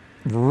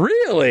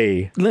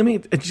 Really? Let me,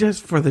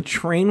 just for the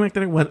train wreck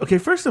that it was. Okay,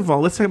 first of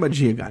all, let's talk about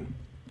Gia Gunn.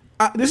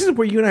 This is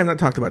where you and I have not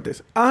talked about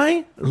this.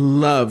 I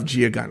love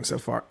Gia Gunn so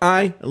far.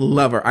 I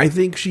love her. I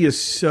think she is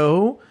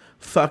so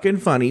fucking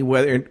funny,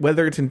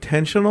 whether it's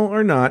intentional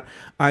or not.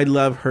 I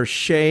love her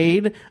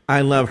shade.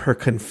 I love her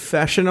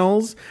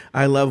confessionals.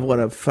 I love what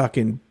a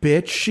fucking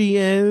bitch she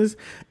is.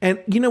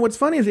 And you know what's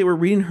funny is they were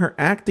reading her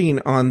acting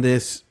on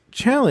this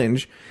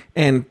challenge,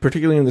 and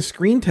particularly in the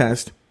screen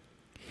test.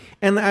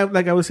 And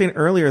like I was saying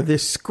earlier,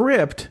 this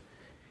script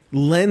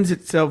lends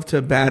itself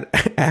to bad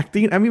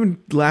acting. I'm even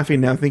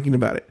laughing now thinking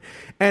about it.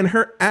 And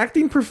her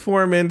acting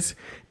performance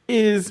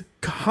is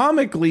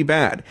comically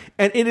bad.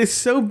 And it is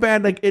so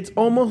bad, like it's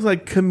almost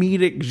like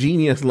comedic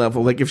genius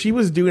level. Like if she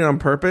was doing it on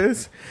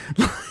purpose,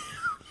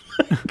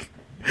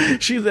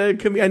 she's a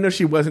I know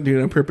she wasn't doing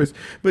it on purpose,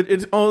 but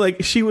it's all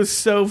like she was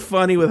so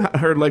funny with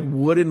her like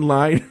wooden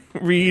line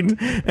read.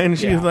 And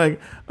she's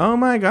like, oh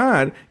my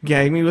God,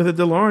 gag me with a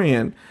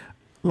DeLorean.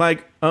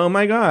 Like, oh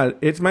my God,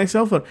 it's my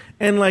cell phone.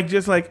 And like,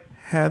 just like,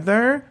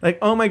 Heather, like,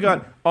 oh my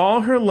God, all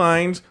her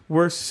lines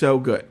were so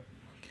good.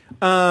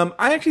 I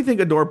actually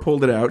think Adore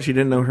pulled it out. She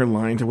didn't know her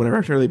lines or whatever.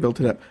 I'm sure they built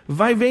it up.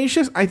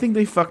 Vivacious, I think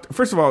they fucked.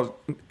 First of all,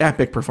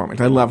 epic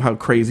performance. I love how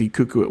crazy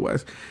cuckoo it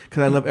was,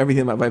 because I love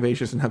everything about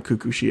Vivacious and how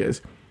cuckoo she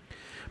is.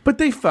 But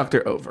they fucked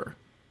her over,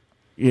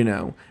 you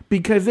know,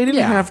 because they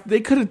didn't have. They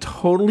could have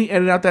totally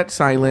edited out that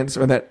silence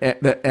or that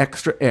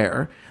extra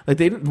air. Like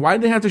they didn't. Why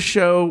did they have to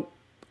show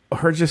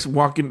her just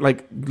walking,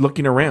 like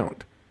looking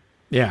around?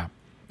 Yeah.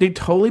 They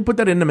totally put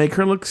that in to make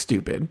her look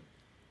stupid.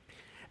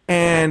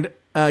 And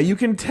you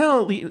can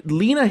tell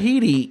Lena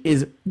Headey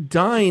is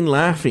dying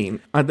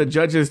laughing at the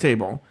judge's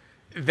table.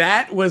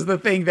 That was the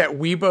thing that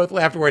we both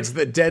laughed towards,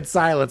 the dead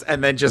silence,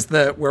 and then just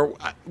the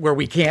where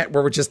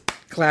we're just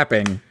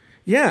clapping.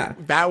 Yeah.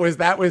 That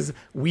was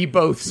we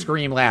both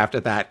laughed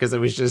at that because it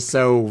was just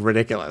so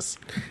ridiculous.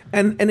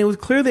 And it was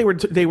clear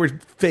they were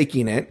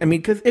faking it. I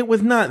mean, because it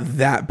was not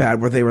that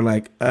bad where they were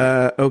like,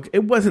 okay,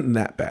 it wasn't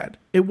that bad.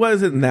 It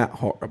wasn't that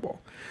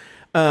horrible.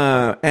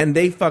 And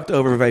they fucked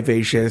over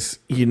Vivacious,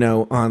 you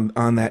know,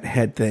 on that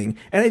head thing.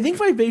 And I think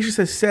Vivacious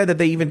has said that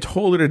they even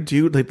told her to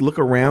do, like, look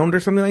around or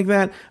something like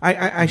that.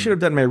 I should have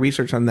done my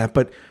research on that,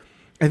 but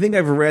I think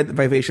I've read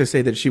Vivacious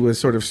say that she was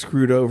sort of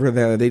screwed over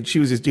there. She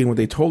was just doing what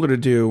they told her to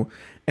do,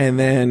 and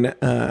then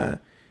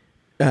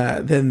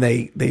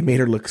they made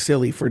her look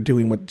silly for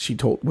doing what they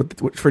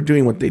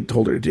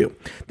told her to do.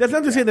 That's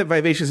not to say that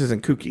Vivacious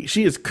isn't kooky.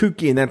 She is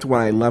kooky, and that's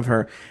why I love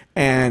her.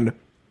 And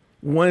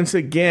once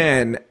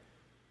again,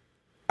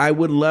 I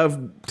would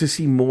love to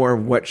see more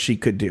of what she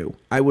could do.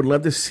 I would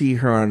love to see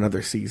her on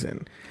another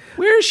season.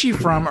 Where is she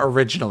from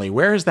originally?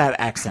 Where is that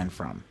accent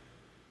from?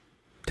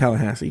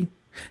 Tallahassee.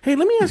 Hey,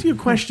 let me ask you a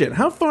question.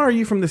 How far are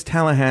you from this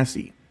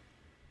Tallahassee?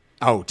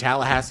 Oh,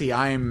 Tallahassee,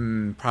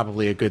 I'm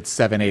probably a good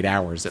 7-8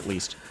 hours at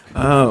least.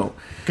 Oh.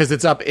 Because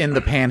it's up in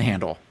the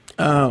Panhandle.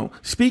 Oh.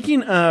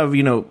 Speaking of,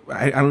 you know,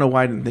 I don't know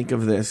why I didn't think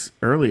of this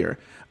earlier,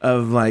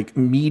 of like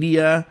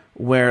media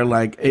where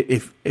like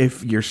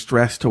if you're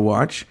stressed to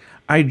watch,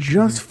 I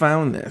just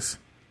found this.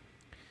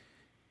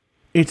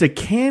 It's a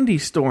candy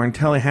store in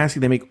Tallahassee.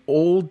 They make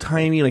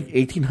old-timey, like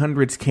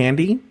 1800s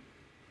candy.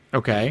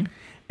 Okay.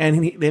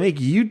 And they make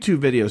YouTube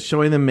videos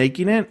showing them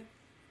making it.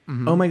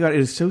 Mm-hmm. Oh, my God. It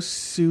is so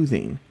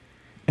soothing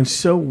and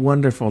so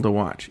wonderful to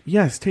watch.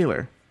 Yes,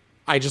 Taylor.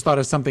 I just thought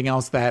of something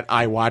else that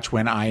I watch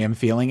when I am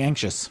feeling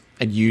anxious.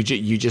 And you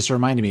just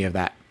reminded me of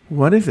that.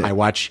 What is it? I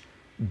watch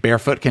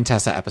Barefoot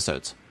Contessa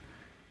episodes.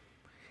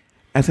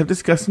 As I've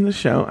discussed in the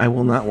show, I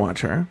will not watch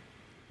her.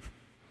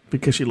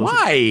 Because she looks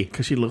Why?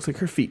 Because she looks like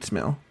her feet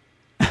smell.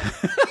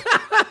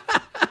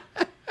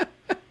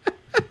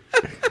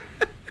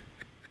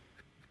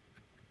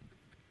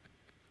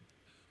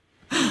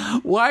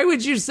 Why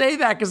would you say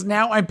that? Because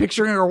now I'm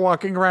picturing her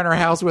walking around her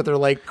house with her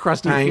like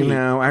crusty feet. I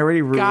know. I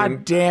already ruined.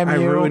 God damn you! I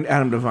ruined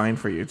Adam Devine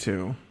for you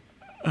too.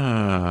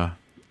 Yeah,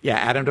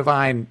 Adam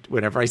Devine.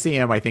 Whenever I see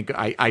him, I think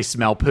I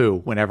smell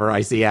poo. Whenever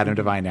I see Adam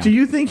Devine now. Do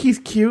you think he's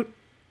cute?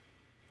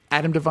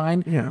 Adam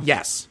Devine? Yeah.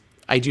 Yes,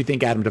 I do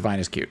think Adam Devine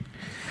is cute.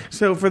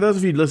 So for those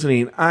of you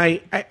listening, I'm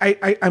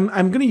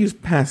going to use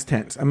past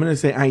tense. I'm going to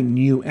say I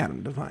knew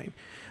Adam Devine.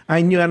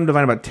 I knew Adam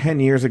Devine about 10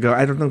 years ago.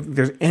 I don't think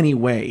there's any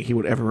way he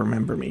would ever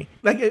remember me.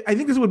 Like, I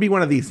think this would be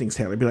one of these things,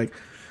 Taylor. Be like,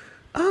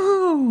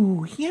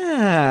 oh,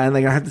 yeah. And,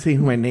 like, I have to say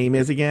who my name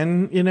is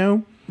again, you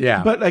know?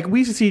 Yeah. But, like, we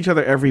used to see each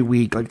other every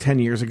week, like, 10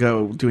 years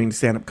ago, doing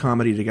stand-up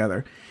comedy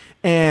together.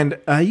 And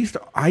I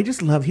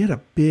just loved, he had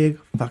a big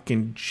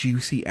fucking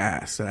juicy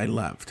ass that I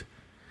loved.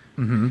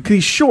 Because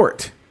he's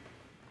short.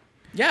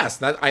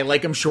 Yes, I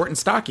like him short and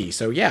stocky.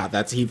 So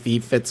yeah, he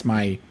fits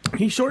my.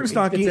 He's short and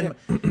stocky.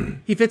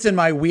 He fits in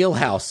my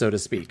wheelhouse, so to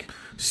speak.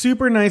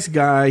 Super nice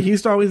guy. He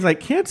used to always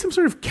he had some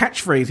sort of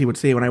catchphrase he would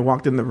say when I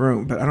walked in the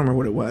room, but I don't remember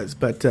what it was.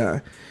 But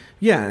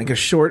yeah, like a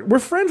short. We're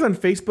friends on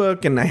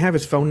Facebook, and I have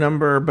his phone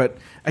number. But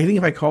I think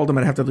if I called him,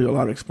 I'd have to do a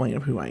lot of explaining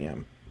of who I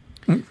am.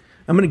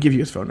 I'm going to give you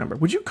his phone number.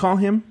 Would you call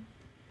him?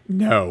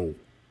 No,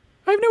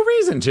 I have no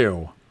reason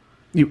to.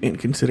 You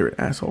inconsiderate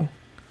asshole.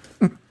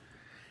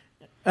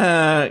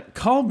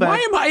 Call back. Why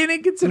am I an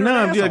inconsiderate asshole?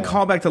 asshole? No, I'm doing a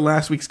callback to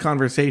last week's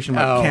conversation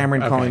about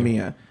Cameron calling me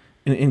an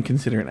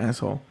inconsiderate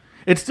asshole.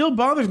 It still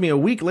bothers me a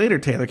week later,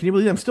 Taylor. Can you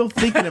believe I'm still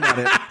thinking about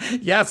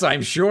it? Yes,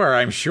 I'm sure.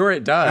 I'm sure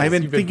it does. I've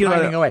been thinking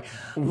about it away,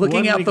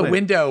 looking out the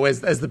window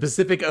as the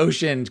Pacific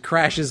Ocean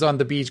crashes on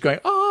the beach, going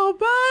all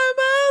by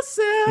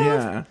myself.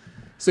 Yeah.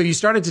 So you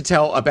started to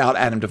tell about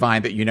Adam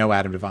Devine, that you know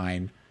Adam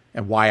Devine,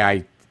 and why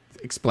I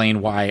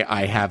explain why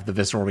I have the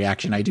visceral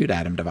reaction I do to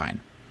Adam Devine.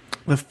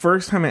 The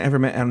first time I ever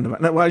met Adam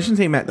Devine, well, I shouldn't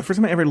say met. The first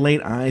time I ever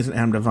laid eyes on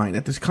Adam Devine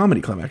at this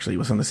comedy club, actually,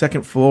 was on the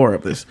second floor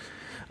of this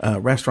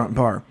restaurant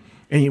bar.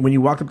 And when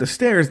you walked up the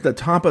stairs, the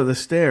top of the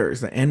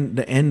stairs, the end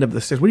of the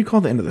stairs, what do you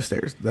call the end of the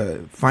stairs?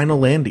 The final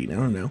landing, I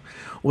don't know,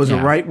 was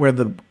right where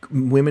the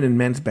women and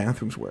men's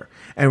bathrooms were.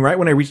 And right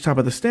when I reached the top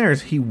of the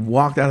stairs, he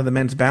walked out of the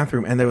men's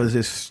bathroom, and there was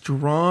this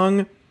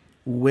strong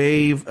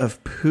wave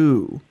of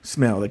poo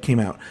smell that came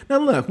out. Now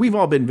look, we've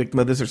all been victim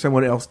of this, or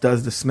someone else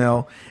does the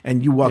smell,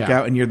 and you walk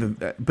out and you're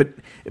the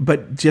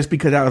but just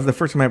because that was the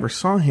first time I ever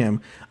saw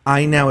him,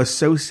 I now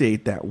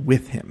associate that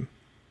with him.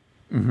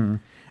 Mm-hmm.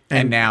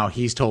 And now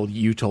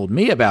you told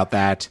me about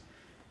that,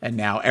 and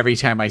now every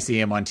time I see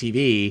him on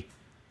TV,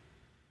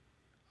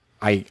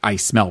 I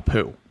smell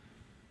poo.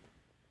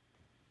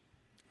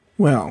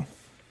 Well,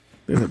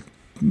 there's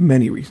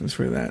many reasons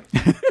for that.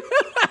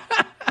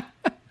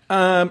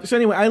 So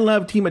anyway, I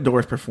love Team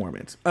Adore's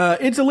performance.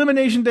 It's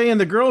Elimination Day, and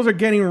the girls are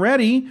getting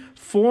ready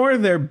for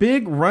their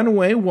big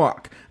runway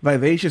walk.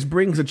 Vivacious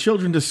brings the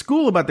children to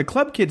school about the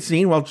club kid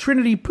scene, while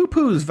Trinity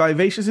poo-poos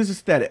Vivacious's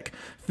aesthetic.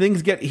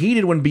 Things get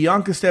heated when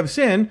Bianca steps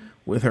in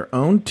with her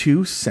own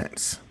 2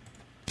 cents.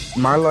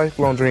 My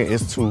lifelong dream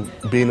is to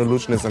be an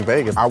illusionist in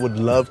Vegas. I would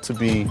love to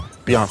be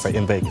Beyonce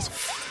in Vegas.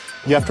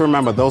 You have to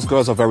remember, those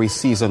girls are very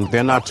seasoned.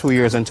 They're not 2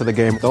 years into the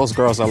game. Those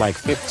girls are like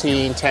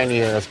 15, 10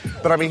 years.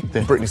 But I mean,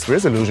 Britney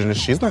Spears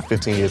illusionist, she's not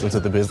 15 years into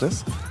the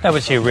business. No,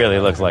 but she really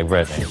looks like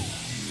Britney.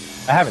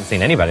 I haven't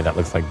seen anybody that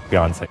looks like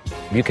Beyonce.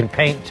 You can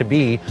paint to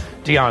be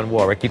Dionne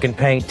Warwick. You can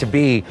paint to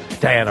be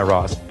Diana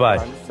Ross. But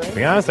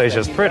Beyonce's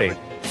just pretty.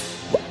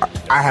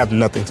 I have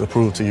nothing to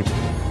prove to you.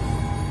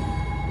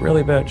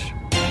 Really, bitch?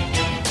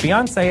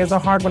 Beyonce is a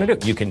hard one to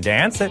do. You can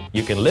dance it,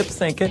 you can lip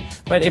sync it,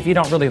 but if you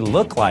don't really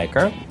look like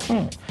her,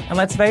 and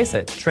let's face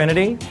it,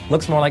 Trinity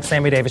looks more like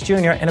Sammy Davis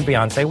Jr. in a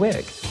Beyonce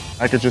wig.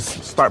 I could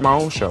just start my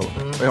own show,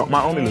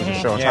 my own illusion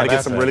show, and try to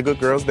get some really good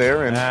girls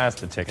there, and that's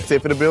the ticket. See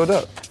if it'll build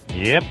up.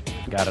 Yep,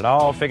 got it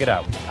all figured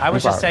out. I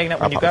was just saying that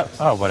when you go,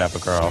 oh, whatever,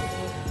 girl.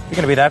 You're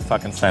gonna be that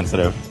fucking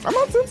sensitive. I'm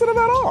not sensitive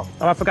at all.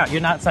 Oh, I forgot,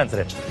 you're not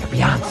sensitive. You're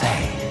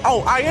Beyonce.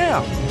 Oh, I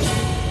am.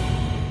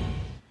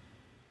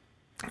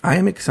 I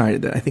am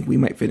excited that I think we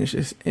might finish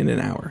this in an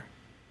hour.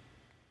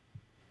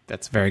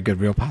 That's a very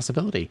good real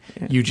possibility.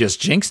 Yeah. You just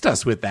jinxed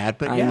us with that,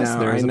 but yes,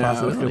 there is a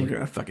possibility.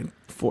 A fucking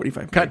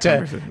 45 cut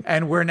to,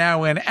 and we're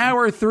now in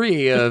hour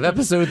 3 of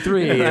episode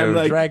 3 of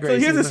like, Drag Race. So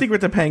here's the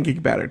secret to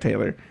pancake batter,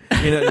 Taylor.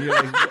 You know,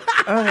 you're like,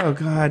 oh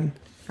God,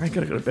 I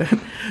gotta go to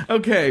bed.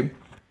 Okay.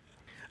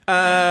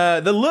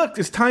 The look.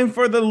 It's time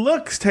for the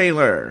looks,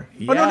 Taylor.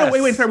 Yes. Oh no,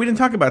 wait, sorry, we didn't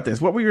talk about this.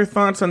 What were your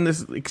thoughts on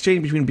this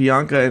exchange between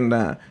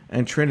Bianca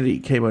and Trinity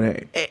K.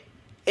 Bonet?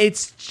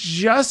 It's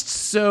just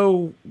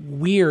so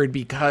weird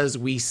because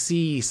we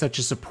see such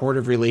a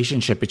supportive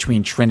relationship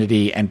between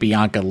Trinity and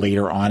Bianca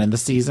later on in the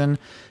season,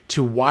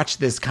 to watch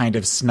this kind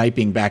of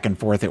sniping back and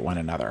forth at one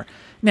another.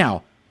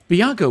 Now,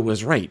 Bianca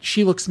was right.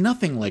 She looks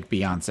nothing like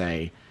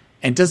Beyonce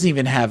and doesn't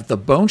even have the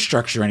bone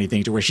structure or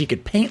anything to where she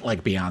could paint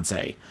like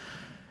Beyonce.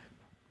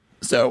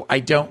 So I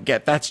don't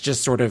get, that's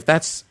just sort of,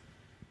 that's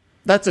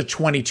a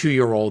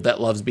 22-year-old that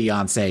loves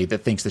Beyonce that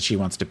thinks that she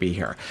wants to be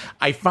here.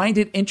 I find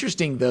it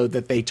interesting, though,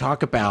 that they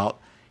talk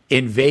about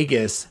in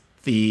Vegas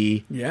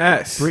the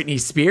Britney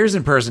Spears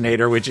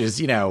impersonator, which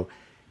is, you know,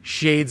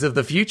 shades of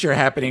the future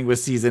happening with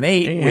season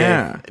 8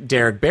 with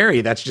Derek Barry.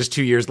 That's just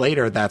 2 years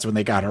later. That's when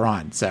they got her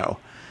on. So,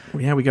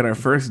 yeah, we got our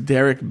first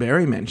Derek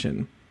Barry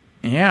mention.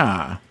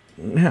 Yeah.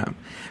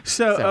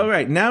 So, all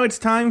right, now it's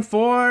time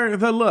for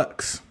the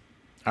looks.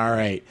 All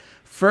right.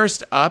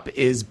 First up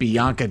is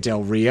Bianca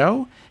Del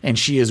Rio, and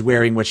she is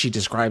wearing what she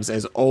describes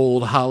as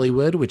old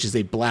Hollywood, which is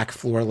a black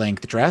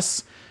floor-length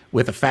dress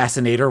with a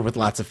fascinator with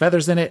lots of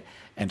feathers in it,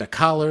 and a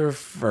collar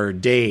for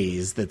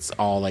days that's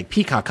all like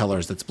peacock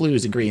colors, that's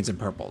blues and greens and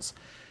purples.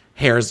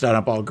 Hair is done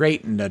up all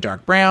great in a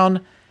dark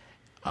brown.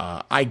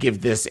 I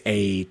give this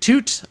a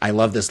toot. I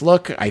love this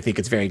look. I think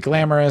it's very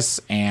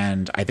glamorous,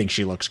 and I think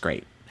she looks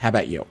great. How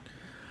about you?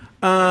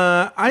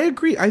 I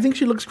agree. I think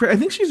she looks great. I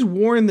think she's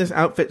worn this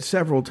outfit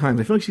several times.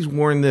 I feel like she's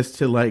worn this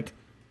to like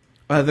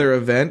other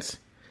events.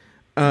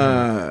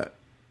 And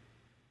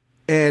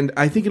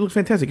I think it looks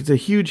fantastic. It's a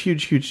huge,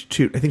 huge, huge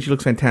toot. I think she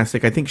looks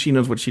fantastic. I think she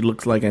knows what she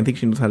looks like. I think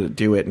she knows how to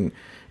do it, and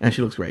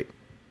she looks great.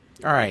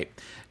 All right.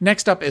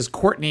 Next up is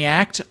Courtney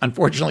Act.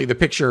 Unfortunately, the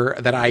picture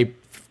that I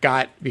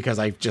got, because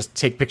I just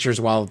take pictures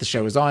while the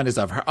show is on, is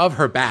of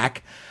her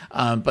back.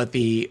 But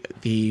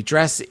the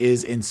dress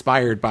is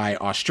inspired by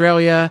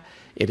Australia.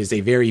 It is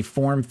a very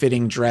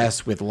form-fitting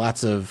dress with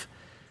lots of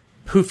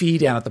poofy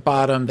down at the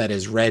bottom that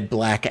is red,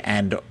 black,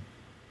 and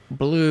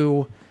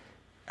blue.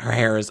 Her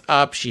hair is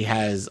up. She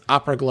has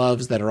opera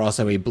gloves that are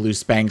also a blue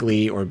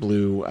spangly or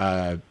blue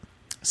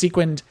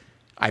sequined.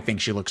 I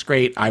think she looks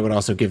great. I would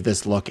also give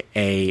this look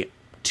a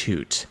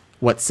toot.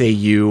 What say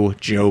you,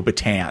 Joe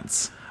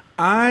Batance?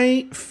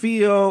 I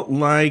feel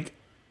like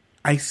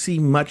I see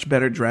much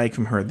better drag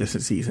from her this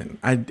season.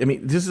 I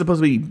mean, this is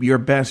supposed to be your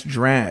best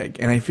drag,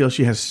 and I feel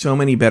she has so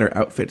many better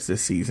outfits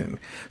this season.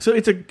 So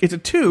it's a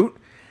toot,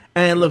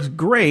 and it looks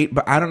great,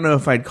 but I don't know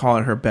if I'd call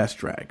it her best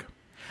drag.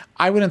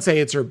 I wouldn't say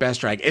it's her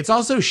best drag. It's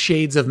also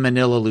shades of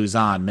Manila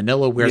Luzon.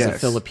 Manila wears a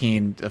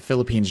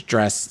Philippines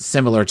dress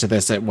similar to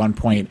this at one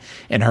point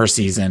in her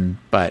season,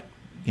 but,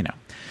 you know.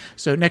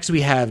 So next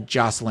we have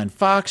Jocelyn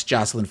Fox.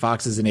 Jocelyn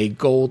Fox is in a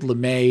gold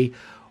lame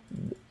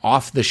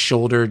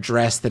off-the-shoulder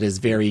dress that is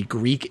very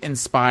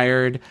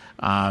Greek-inspired.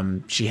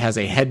 She has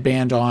a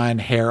headband on,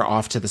 hair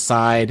off to the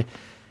side.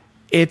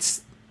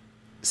 It's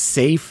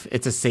safe.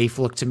 It's a safe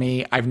look to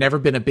me. I've never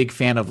been a big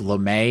fan of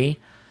lame,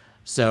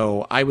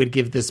 so I would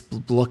give this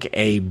look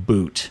a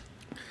boot.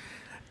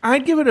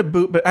 I'd give it a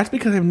boot, but that's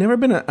because I've never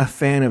been a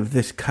fan of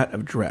this cut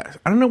of dress.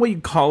 I don't know what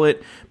you call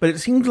it, but it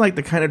seems like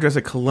the kind of dress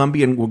a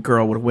Colombian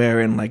girl would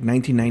wear in like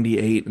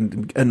 1998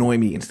 and annoy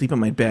me and sleep on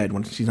my bed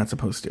when she's not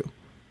supposed to.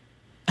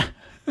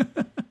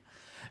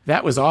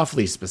 That was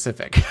awfully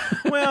specific.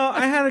 Well,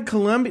 I had a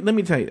Colombian. Let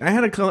me tell you, I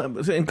had in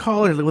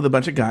college with a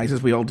bunch of guys,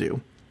 as we all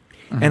do,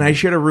 and I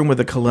shared a room with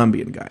a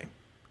Colombian guy,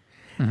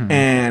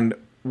 and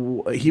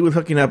he was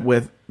hooking up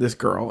with this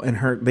girl, and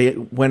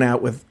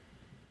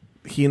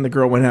he and the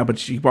girl went out, but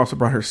she also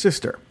brought her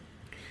sister.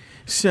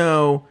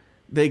 So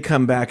they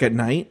come back at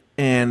night,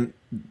 and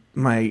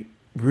my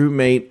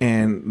roommate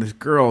and this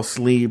girl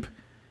sleep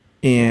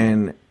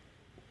in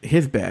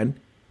his bed.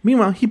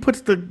 Meanwhile, he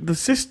puts the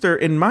sister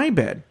in my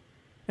bed.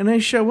 And I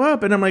show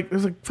up, and I'm like,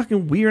 there's a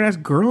fucking weird-ass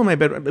girl in my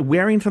bed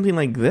wearing something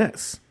like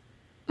this.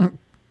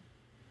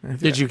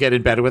 Did you get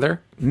in bed with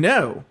her?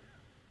 No.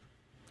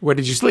 Where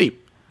did you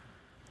sleep?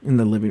 In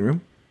the living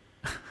room.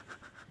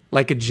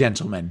 Like a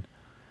gentleman.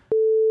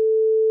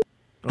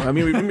 Oh, I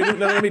mean,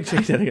 let me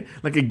change that again.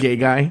 Like a gay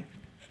guy.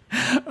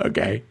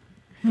 Okay.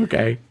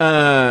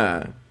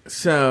 Yeah,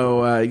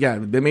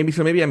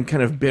 maybe I'm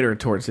kind of bitter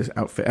towards this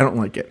outfit. I don't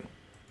like it.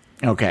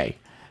 Okay.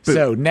 Boot.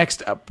 So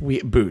next up,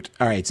 All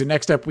right. So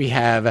next up, we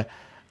have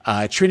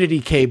Trinity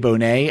K.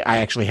 Bonet. I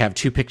actually have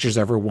two pictures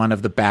of her. One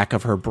of the back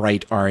of her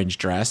bright orange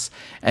dress,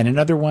 and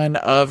another one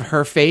of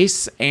her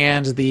face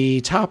and the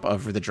top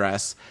of the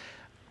dress.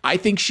 I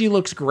think she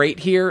looks great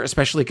here,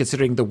 especially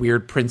considering the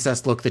weird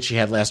princess look that she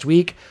had last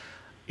week.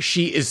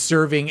 She is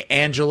serving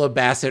Angela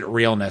Bassett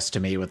realness to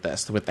me with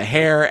this, with the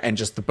hair and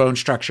just the bone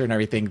structure and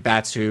everything.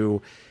 That's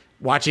who.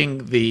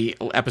 Watching the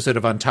episode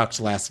of Untucked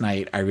last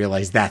night, I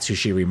realized that's who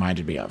she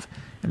reminded me of,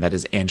 and that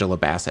is Angela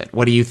Bassett.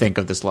 What do you think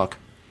of this look?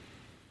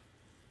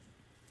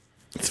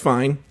 It's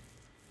fine.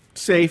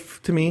 Safe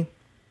to me.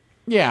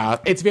 Yeah,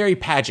 it's very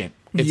pageant.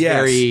 It's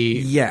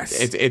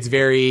It's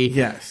very...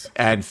 Yes.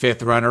 And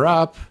fifth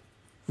runner-up,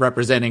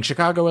 representing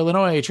Chicago,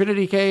 Illinois,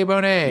 Trinity K.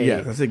 Bonet.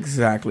 Yeah, that's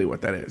exactly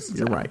what that is.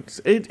 You're right.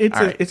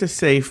 It's a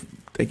safe,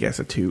 I guess,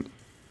 a toot.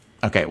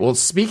 Okay, well,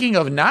 speaking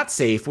of not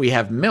safe, we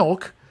have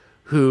Milk,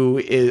 who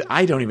is,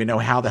 I don't even know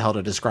how the hell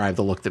to describe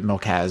the look that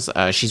Milk has.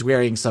 She's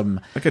wearing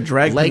some like a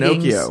drag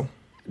leggings,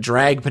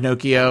 drag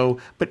Pinocchio,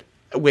 but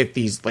with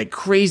these like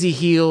crazy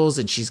heels,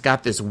 and she's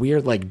got this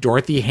weird like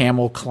Dorothy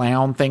Hamill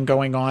clown thing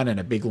going on and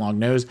a big long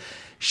nose.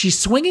 She's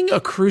swinging a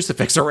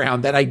crucifix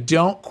around that I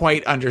don't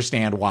quite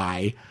understand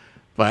why,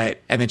 and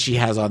then she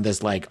has on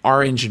this like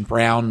orange and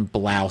brown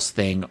blouse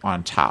thing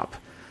on top.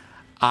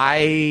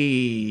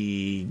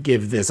 I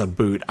give this a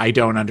boot. I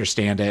don't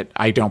understand it.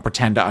 I don't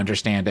pretend to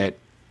understand it.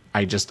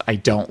 I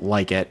don't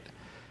like it.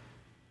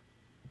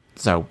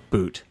 So,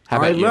 boot. How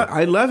about you?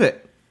 I love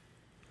it.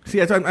 See,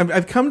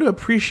 I've come to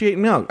appreciate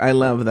Milk. I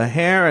love the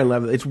hair. I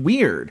love it's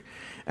weird.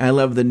 I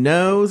love the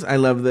nose. I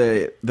love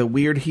the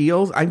weird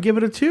heels. I give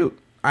it a toot.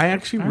 I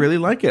actually really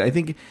like it. I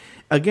think,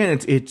 again,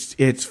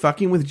 it's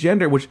fucking with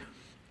gender, which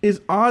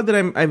is odd that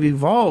I've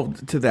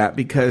evolved to that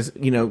because,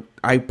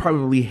 I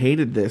probably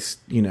hated this,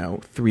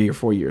 3 or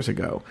 4 years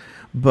ago.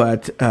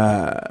 But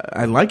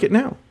I like it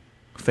now.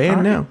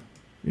 Fan now.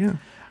 Yeah.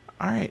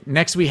 All right.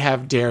 Next, we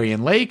have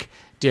Darian Lake.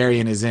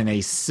 Darian is in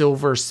a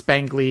silver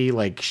spangly,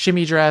 like,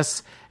 shimmy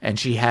dress, and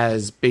she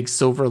has big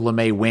silver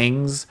lame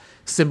wings,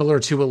 similar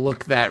to a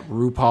look that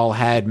RuPaul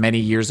had many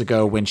years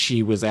ago when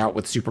she was out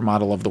with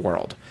Supermodel of the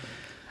World.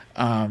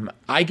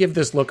 I give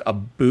this look a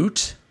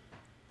boot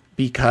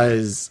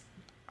because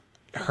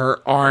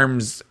her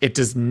arms, it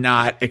does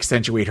not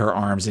accentuate her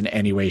arms in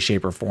any way,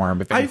 shape, or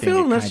form. If anything, I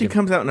feel unless she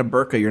comes out in a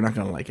burqa, you're not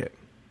going to like it.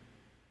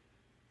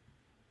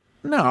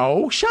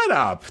 No, shut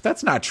up.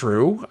 That's not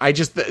true. I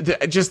just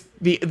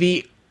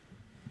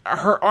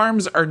her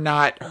arms are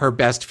not her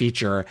best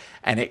feature,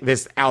 and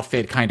this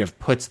outfit kind of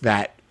puts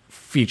that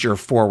feature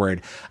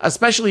forward.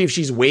 Especially if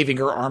she's waving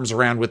her arms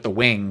around with the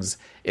wings,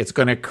 it's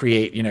going to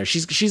create.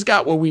 She's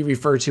got what we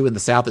refer to in the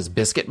South as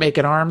biscuit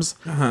making arms,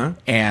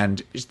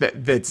 and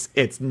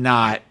it's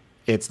not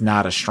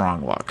a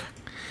strong look.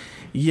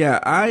 Yeah,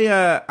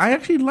 I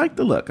actually like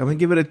the look. I'm gonna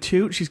give it a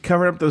 2. She's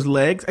covering up those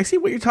legs. I see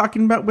what you're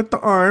talking about with the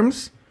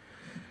arms.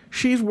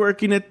 She's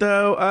working it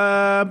though.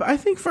 But I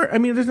think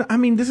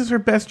this is her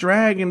best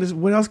drag,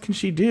 and what else can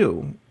she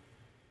do?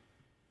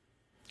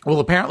 Well,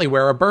 apparently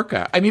wear a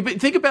burqa. I mean,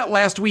 but think about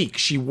last week.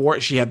 She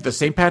had the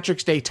St.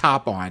 Patrick's Day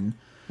top on,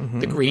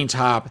 the green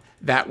top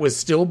that was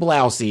still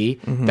blousy,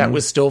 that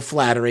was still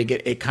flattering.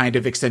 It kind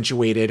of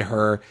accentuated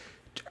her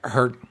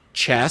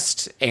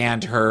chest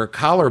and her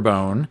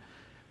collarbone,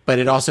 but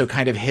it also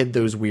kind of hid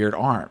those weird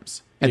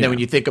arms. And then when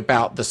you think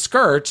about the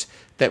skirt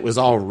that was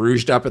all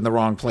rouged up in the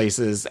wrong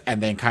places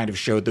and then kind of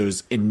showed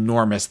those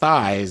enormous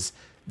thighs,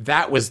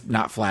 that was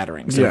not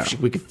flattering. So if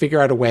we could figure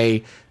out a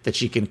way that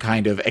she can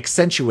kind of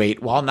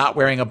accentuate while not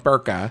wearing a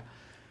burqa,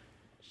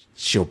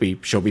 she'll be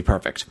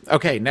perfect.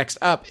 Okay, next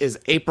up is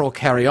April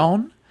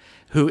Carrion,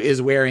 who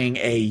is wearing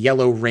a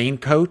yellow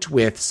raincoat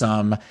with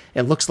some,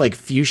 it looks like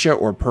fuchsia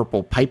or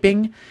purple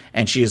piping,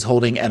 and she is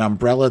holding an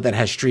umbrella that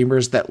has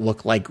streamers that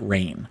look like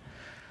rain.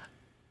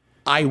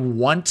 I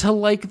want to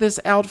like this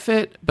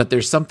outfit, but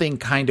there's something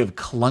kind of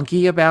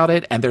clunky about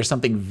it, and there's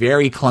something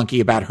very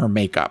clunky about her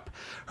makeup.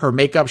 Her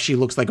makeup, she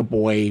looks like a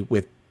boy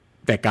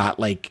that got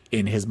like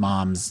in his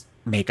mom's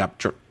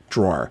makeup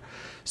drawer.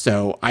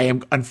 So I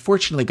am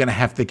unfortunately going to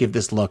have to give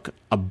this look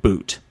a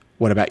boot.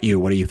 What about you?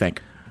 What do you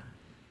think?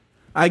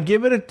 I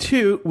give it a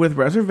 2 with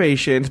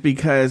reservations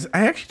because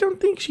I actually don't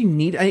think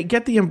I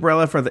get the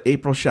umbrella for the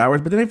April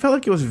showers, but then I felt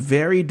like it was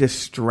very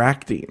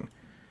distracting.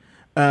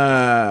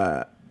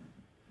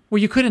 Well,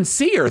 you couldn't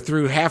see her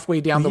through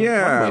halfway down the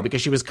runway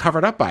because she was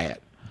covered up by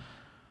it.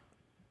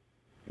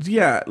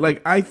 Yeah,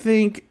 like I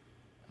think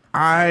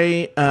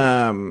I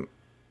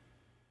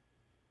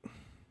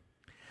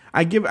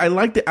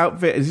like the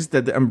outfit. It's just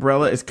that the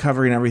umbrella is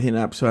covering everything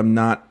up, so I'm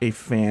not a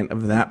fan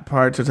of that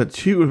part. So it's a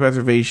 2 with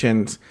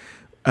reservations.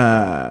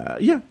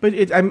 But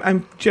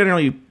I'm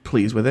generally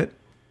pleased with it.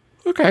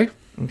 Okay.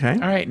 All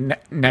right.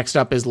 Next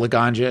up is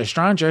Laganja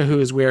Estranja, who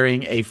is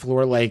wearing a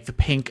floor-length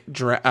pink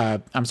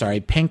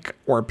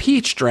or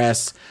peach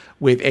dress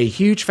with a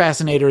huge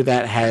fascinator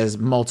that has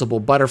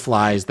multiple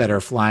butterflies that are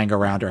flying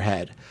around her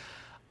head.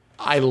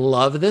 I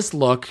love this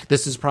look.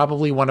 This is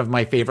probably one of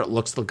my favorite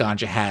looks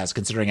Laganja has,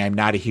 considering I'm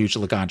not a huge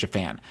Laganja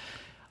fan.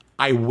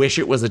 I wish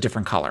it was a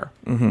different color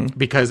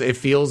because it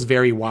feels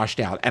very washed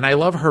out. And I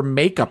love her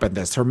makeup in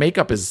this. Her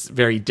makeup is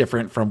very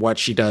different from what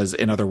she does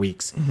in other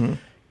weeks.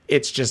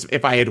 It's just,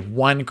 if I had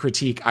one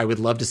critique, I would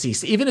love to see,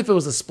 even if it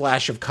was a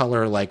splash of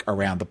color like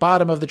around the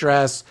bottom of the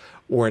dress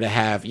or to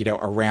have,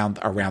 around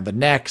the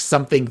neck,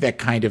 something that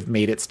kind of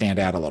made it stand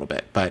out a little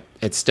bit. But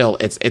it's still,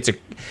 it's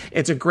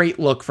a great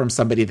look from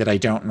somebody that I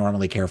don't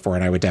normally care for,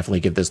 and I would definitely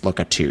give this look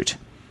a toot.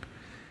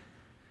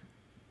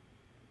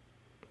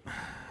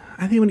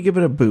 I think I'm going to give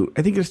it a boot.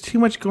 I think there's too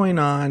much going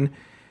on.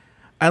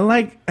 I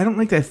don't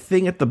like that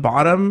thing at the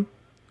bottom.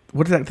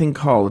 What is that thing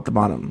called at the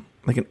bottom?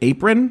 Like an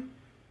apron?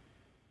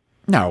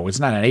 No, it's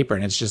not an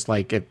apron. It's just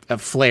like a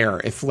flare.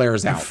 It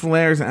flares out. It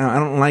flares out. I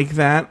don't like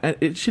that.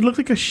 She looked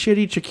like a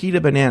shitty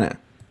Chiquita banana.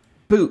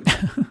 Boot.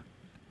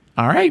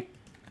 All right.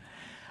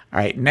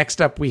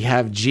 Next up, we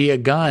have Gia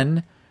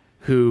Gunn,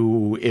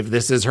 who, if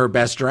this is her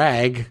best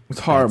drag,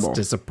 it's horrible. It's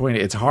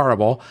disappointing. It's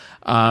horrible.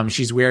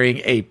 She's wearing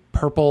a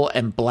purple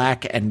and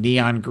black and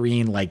neon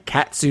green like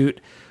catsuit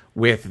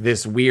with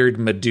this weird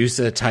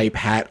Medusa type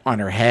hat on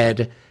her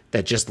head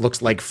that just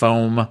looks like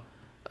foam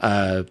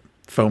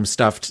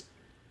stuffed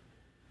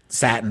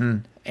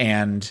satin,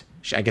 and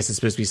I guess it's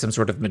supposed to be some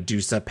sort of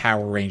Medusa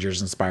Power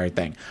Rangers inspired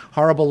thing.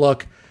 Horrible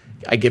look.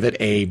 I give it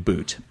a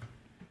boot.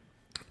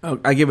 Oh,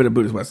 I give it a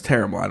boot as well. It's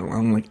terrible. I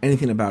don't like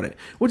anything about it.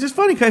 Which is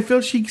funny because I feel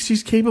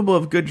she's capable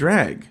of good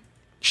drag.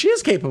 She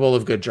is capable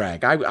of good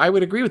drag. I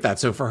would agree with that.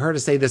 So for her to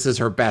say this is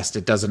her best,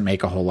 it doesn't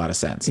make a whole lot of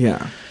sense.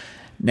 Yeah.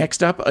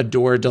 Next up,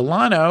 Adore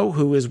Delano,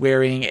 who is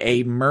wearing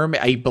a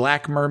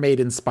black mermaid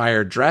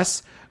inspired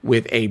dress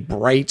with a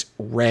bright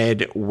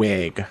red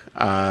wig.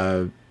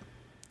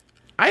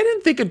 I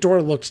didn't think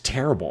Adore looked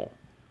terrible.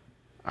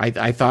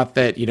 I thought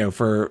that,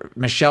 for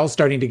Michelle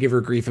starting to give her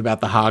grief about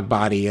the hog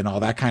body and all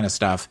that kind of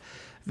stuff,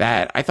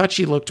 that I thought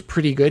she looked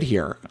pretty good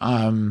here.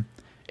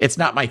 It's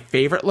not my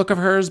favorite look of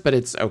hers, but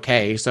it's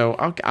okay. So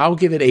I'll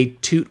give it a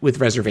toot with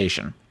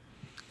reservation.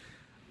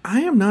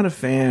 I am not a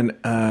fan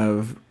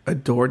of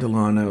Adore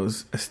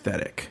Delano's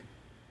aesthetic.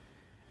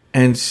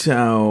 And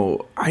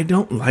so I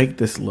don't like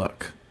this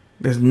look.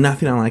 There's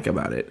nothing I like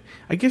about it.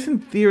 I guess in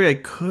theory I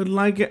could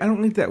like it. I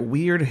don't like that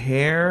weird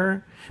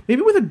hair.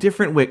 Maybe with a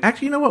different wig.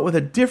 Actually, you know what? With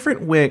a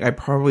different wig, I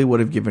probably would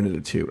have given it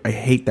a 2. I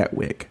hate that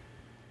wig.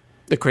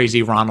 The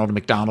crazy Ronald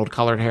McDonald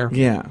colored hair?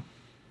 Yeah.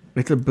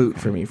 It's a boot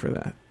for me for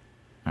that.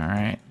 All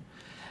right.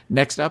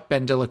 Next up,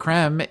 Ben de la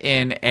Creme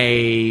in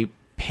a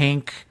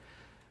pink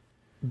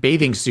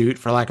bathing suit,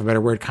 for lack of a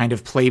better word, kind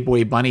of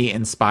Playboy bunny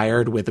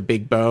inspired with a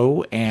big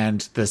bow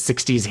and the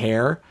 60s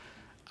hair.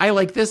 I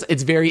like this.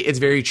 It's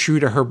very true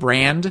to her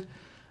brand.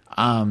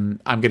 I'm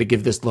going to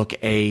give this look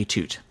a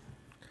toot.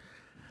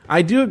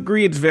 I do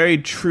agree it's very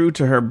true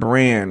to her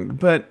brand,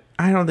 but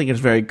I don't think it's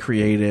very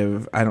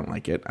creative. I don't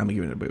like it. I'm going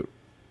to give it a boot.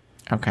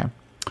 Okay.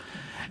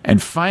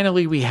 And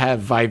finally, we have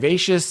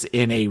Vivacious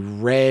in a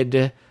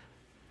red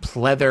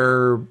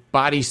pleather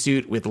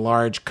bodysuit with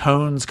large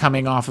cones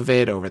coming off of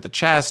it over the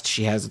chest.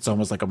 She has, it's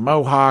almost like a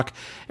mohawk,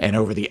 and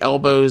over the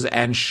elbows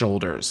and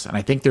shoulders. And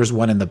I think there's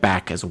one in the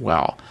back as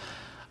well.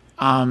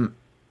 I'm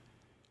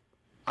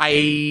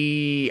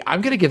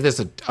going to give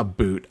this a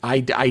boot. I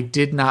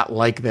did not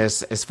like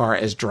this as far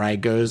as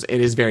drag goes.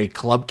 It is very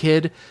Club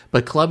Kid,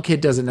 but Club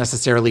Kid doesn't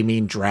necessarily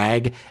mean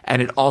drag,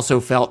 and it also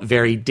felt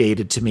very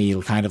dated to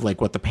me, kind of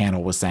like what the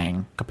panel was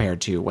saying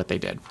compared to what they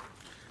did,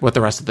 what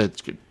the rest of the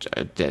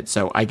did.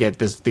 So I give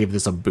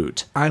this a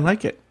boot. I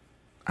like it.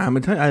 I'm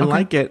gonna tell you, I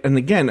like it. And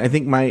again, I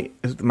think my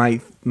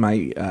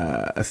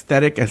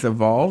aesthetic has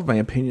evolved, my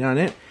opinion on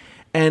it,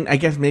 and I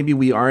guess maybe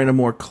we are in a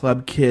more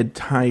Club Kid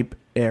type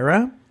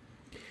era,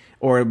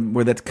 or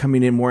where that's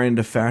coming in more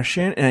into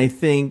fashion. And I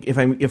think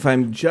if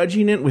I'm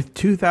judging it with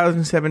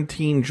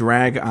 2017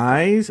 drag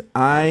eyes,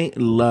 I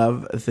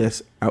love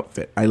this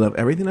outfit. I love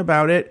everything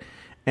about it,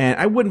 and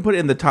I wouldn't put it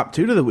in the top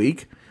 2 of the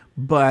week,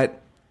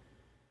 but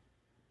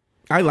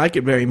I like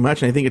it very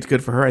much, and I think it's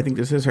good for her. I think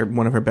this is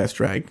one of her best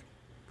drag.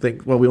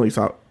 We only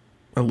saw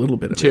a little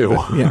bit of 2. it.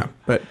 Yeah,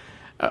 but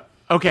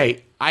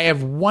okay. I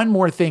have one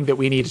more thing that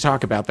we need to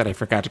talk about that I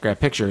forgot to grab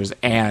pictures,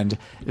 and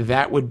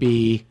that would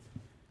be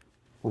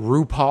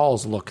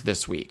RuPaul's look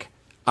this week.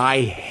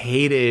 I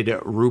hated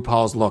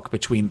RuPaul's look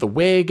between the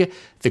wig,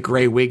 the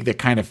gray wig that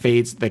kind of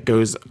fades, that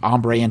goes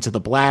ombre into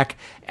the black,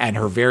 and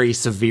her very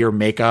severe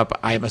makeup.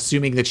 I'm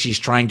assuming that she's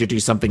trying to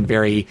do something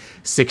very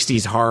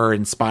 60s horror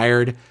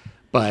inspired.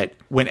 But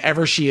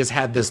whenever she has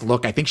had this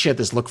look, I think she had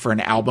this look for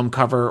an album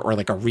cover or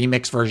like a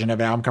remix version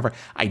of an album cover.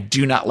 I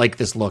do not like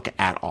this look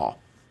at all.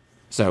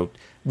 So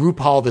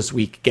RuPaul this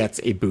week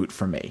gets a boot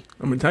from me.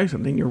 I'm going to tell you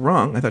something. You're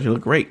wrong. I thought you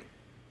looked great.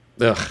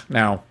 Ugh,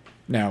 no.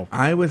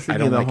 I was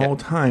thinking the whole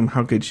time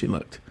how good she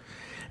looked.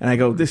 And I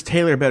go, this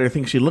Taylor better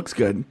think she looks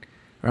good,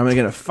 or I'm going to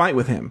get a fight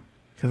with him.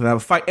 Because I'll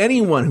fight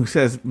anyone who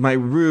says my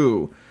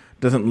Ru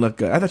doesn't look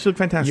good. I thought she looked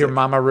fantastic. Your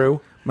mama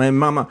Ru? My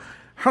mama.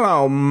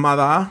 Hello,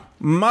 mother.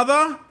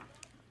 Mother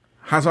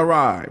has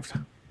arrived.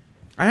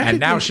 And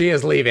now she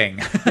is leaving.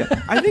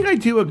 Yeah, I think I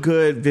do a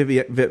good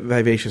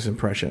Vivacious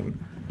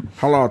impression.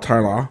 Hello,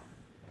 Taylor.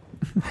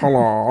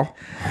 Hello.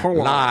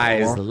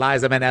 Lies.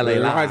 Liza Minnelli.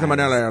 Liza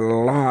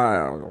Minnelli.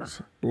 Lies.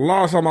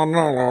 Liza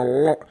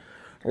Minnelli.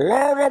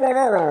 Liza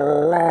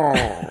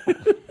Minnelli.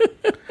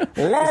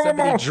 Is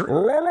somebody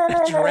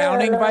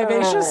drowning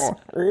Vivacious?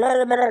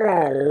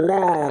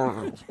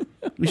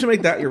 You should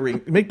make that your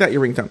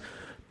ringtone.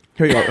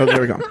 Here we go. Oh,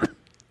 there we go.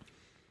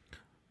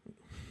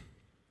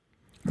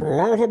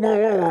 Liza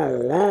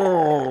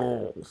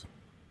Minnelli.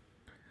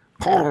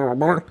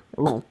 Boy.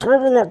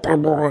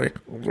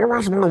 You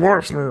must be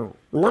watch me.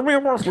 Let me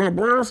watch me,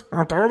 boys.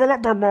 I'll tell you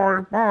that,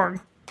 boy. Bye.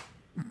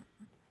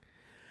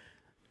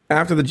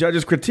 After the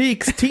judges'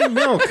 critiques, Team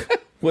Milk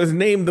was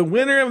named the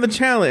winner of the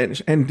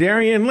challenge, and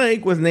Darian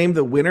Lake was named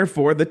the winner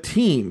for the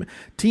team.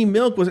 Team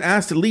Milk was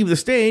asked to leave the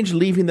stage,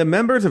 leaving the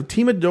members of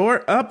Team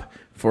Adore up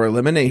for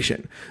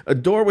elimination.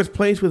 Adore was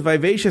placed with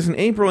Vivacious and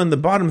April in the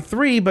bottom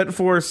 3, but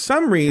for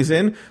some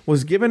reason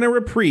was given a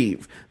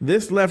reprieve.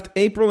 This left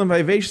April and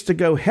Vivacious to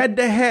go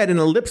head-to-head in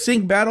a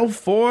lip-sync battle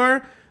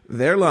for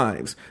their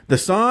lives. The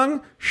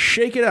song,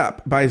 Shake It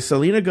Up by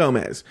Selena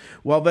Gomez.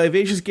 While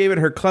Vivacious gave it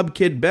her Club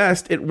Kid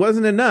best, it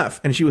wasn't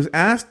enough, and she was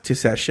asked to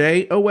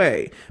sashay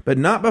away, but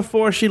not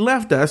before she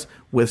left us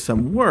with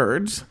some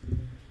words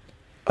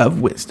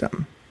of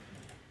wisdom.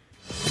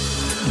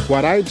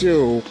 What I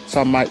do,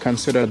 some might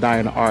consider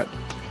dying art,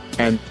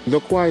 and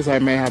look-wise I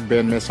may have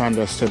been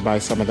misunderstood by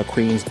some of the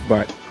queens,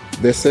 but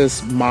this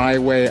is my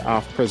way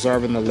of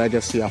preserving the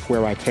legacy of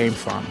where I came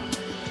from.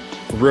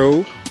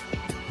 Ru,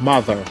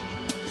 mother,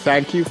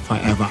 thank you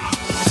forever.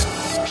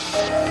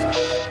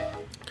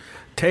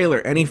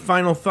 Taylor, any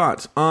final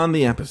thoughts on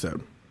the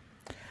episode?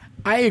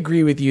 I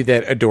agree with you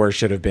that Adore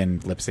should have been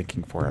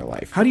lip-syncing for her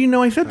life. How do you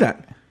know I said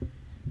that?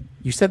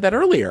 You said that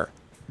earlier.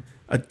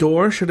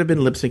 Adore should have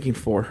been lip-syncing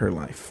for her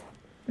life.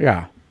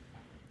 Yeah.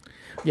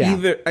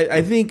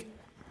 I think,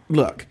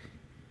 look,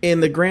 in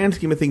the grand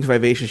scheme of things,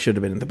 Vivacious should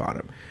have been at the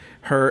bottom.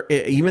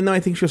 Even though I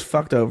think she was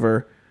fucked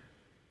over,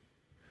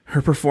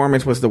 her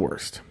performance was the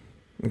worst.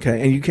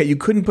 Okay, and you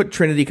couldn't put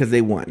Trinity because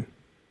they won,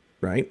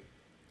 right?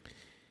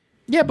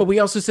 Yeah, but we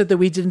also said that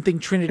we didn't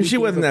think Trinity. She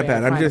wasn't that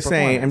bad. I'm just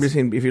saying.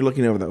 If you're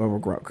looking over the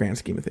overall grand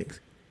scheme of things,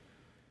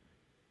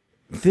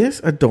 this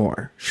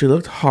Adore, she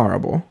looked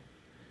horrible.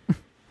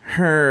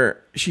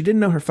 She didn't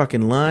know her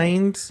fucking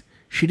lines.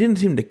 She didn't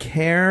seem to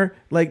care.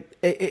 Like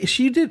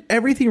she did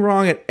everything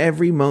wrong at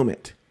every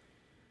moment.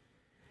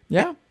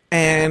 Yeah,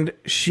 and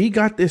she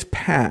got this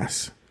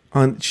pass.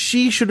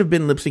 She should have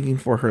been lip syncing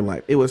for her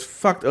life. It was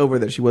fucked over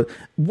that she was.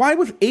 Why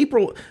was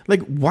April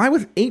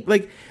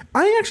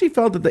I actually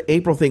felt that the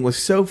April thing was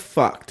so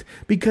fucked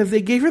because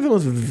they gave her the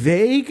most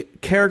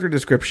vague character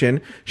description.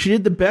 She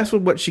did the best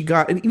with what she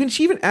got, and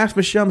she even asked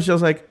Michelle.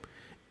 Michelle's like,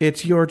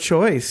 "It's your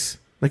choice,"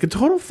 like a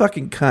total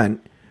fucking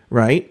cunt,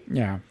 right?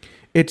 Yeah,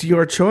 it's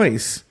your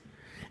choice.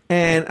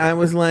 And I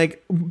was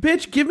like,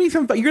 "Bitch, give me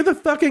some. You're the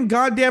fucking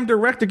goddamn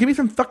director. Give me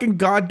some fucking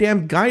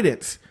goddamn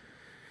guidance."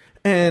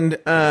 And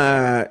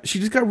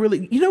she just got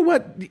really... You know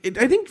what?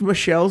 I think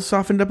Michelle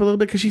softened up a little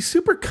bit because she's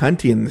super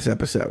cunty in this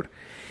episode.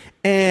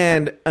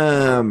 And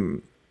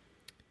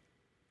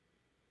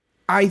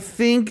I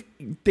think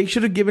they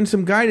should have given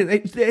some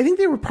guidance. I think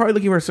they were probably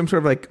looking for some sort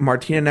of like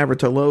Martina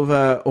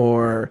Navratilova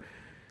or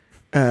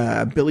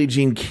Billie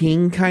Jean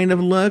King kind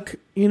of look,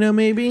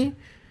 maybe.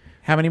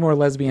 How many more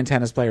lesbian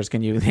tennis players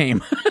can you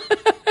name?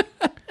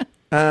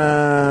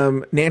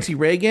 Nancy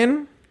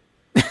Reagan.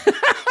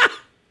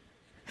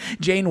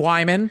 Jane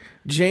Wyman,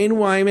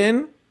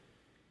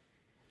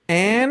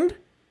 and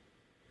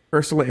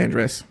Ursula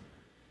Andress.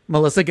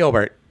 Melissa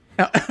Gilbert.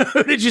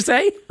 Who did you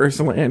say?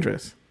 Ursula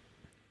Andress.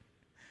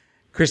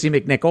 Chrissy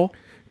McNichol,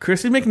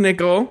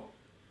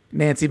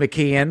 Nancy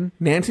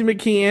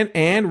McKeon,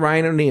 and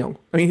Ryan O'Neal.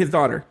 I mean, his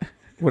daughter,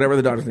 whatever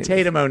the daughter's name.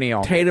 Tatum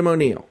O'Neal,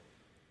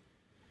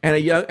 and a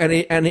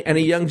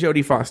young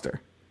Jodie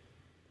Foster.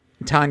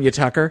 Tanya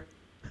Tucker.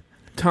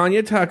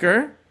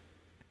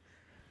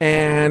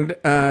 And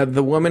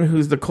the woman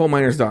who's the coal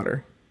miner's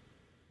daughter.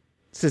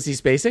 Sissy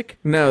Spacek?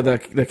 No,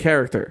 the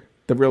character.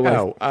 The real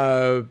life.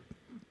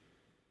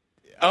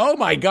 Oh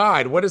my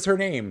God. What is her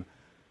name?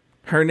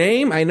 Her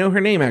name? I know her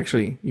name,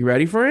 actually. You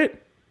ready for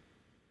it?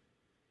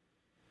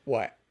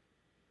 What?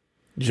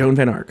 Joan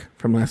Van Ark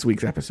from last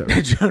week's episode.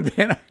 Joan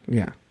Van Ark?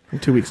 Yeah. From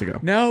 2 weeks ago.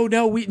 No.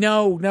 We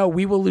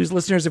will lose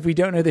listeners if we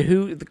don't know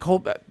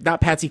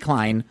not Patsy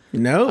Cline.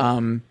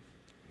 No.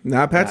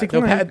 Not Patsy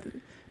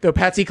Cline. Though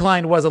Patsy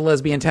Cline was a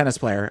lesbian tennis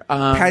player.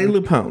 Patti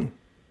LuPone.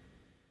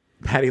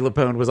 Patti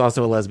LuPone was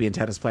also a lesbian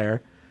tennis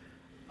player.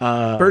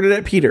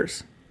 Bernadette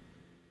Peters.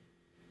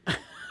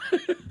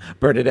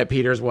 Bernadette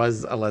Peters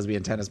was a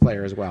lesbian tennis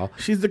player as well.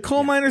 She's the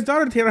coal miner's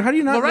daughter, Taylor. How do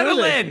you not Loretta know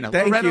Lynn. That?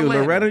 Thank you.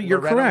 Loretta,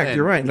 you're correct. Lynn.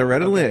 You're right.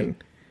 Loretta Lynn.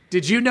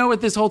 Did you know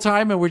it this whole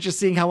time and we're just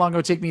seeing how long it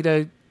would take me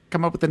to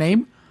come up with the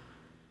name?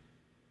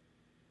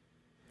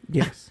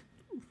 Yes.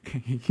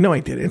 No,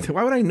 I didn't.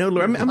 Why would I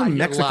know? I'm a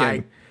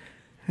Mexican.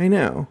 I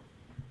know.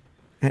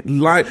 So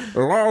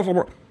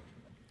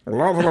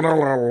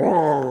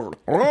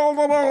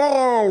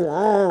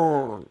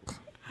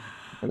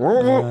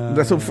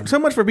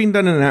much for being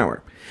done in an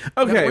hour.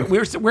 Okay, no,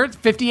 we're at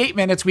 58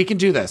 minutes. We can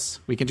do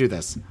this.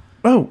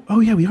 Oh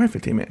yeah, we are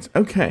 15 minutes.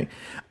 Okay.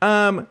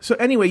 So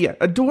anyway, yeah,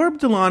 Adore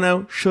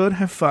Delano should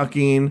have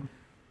fucking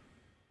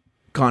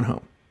gone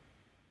home.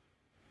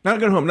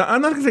 Not gone home. No,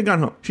 I'm not gonna say gone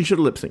home. She should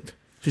have lip synced.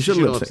 She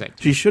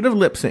should have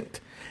lip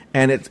synced.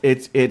 And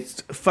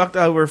it's fucked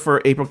over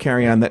for April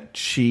Carrion that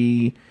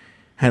she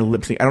had a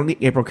lip sync. I don't think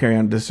April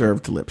Carrion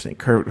deserved to lip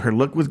sync. Her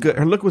look was good.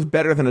 Her look was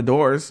better than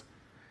Adore's.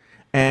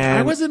 And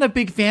I wasn't a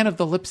big fan of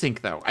the lip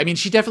sync though. I mean,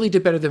 she definitely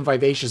did better than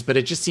Vivacious, but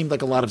it just seemed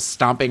like a lot of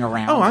stomping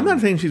around. Oh, I'm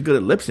not saying she's good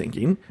at lip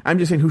syncing. I'm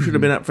just saying who should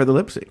have been up for the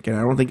lip sync. And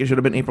I don't think it should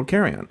have been April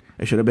Carrion.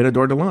 It should have been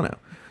Adore Delano.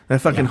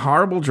 That fucking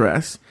horrible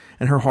dress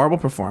and her horrible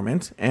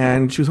performance,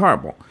 and she was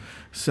horrible.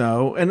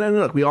 So, and then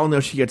look, we all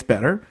know she gets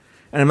better.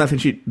 And I'm not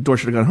saying Adore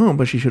should have gone home,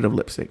 but she should have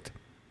lip synced.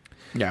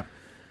 Yeah.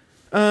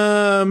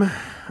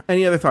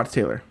 Any other thoughts,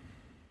 Taylor?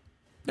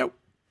 Nope.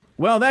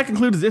 Well, that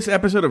concludes this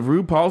episode of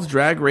RuPaul's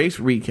Drag Race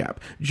Recap.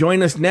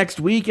 Join us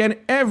next week and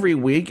every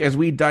week as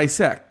we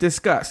dissect,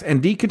 discuss,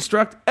 and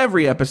deconstruct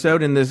every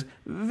episode in this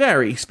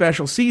very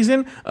special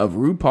season of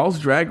RuPaul's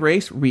Drag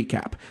Race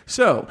Recap.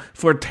 So,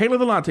 for Taylor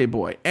the Latte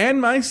Boy and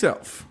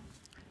myself,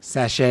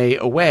 sashay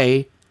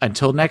away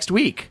until next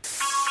week.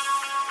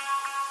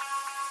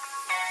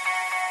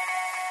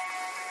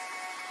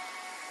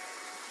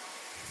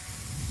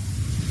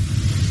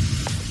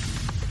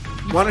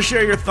 Want to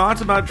share your thoughts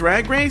about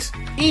Drag Race?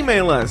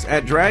 Email us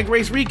at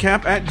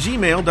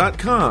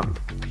dragracerecap@gmail.com.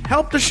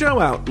 Help the show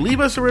out. Leave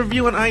us a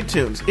review on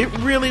iTunes. It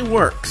really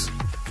works.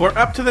 For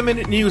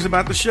up-to-the-minute news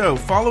about the show,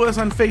 follow us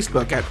on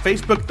Facebook at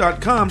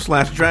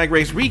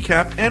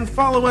facebook.com/dragracerecap and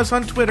follow us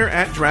on Twitter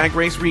at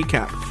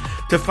dragracerecap.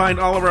 To find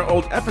all of our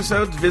old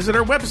episodes, visit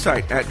our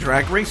website at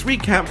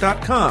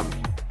dragracerecap.com.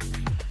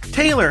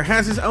 Taylor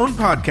has his own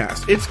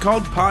podcast. It's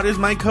called Pod Is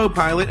My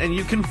Co-Pilot, and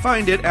you can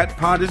find it at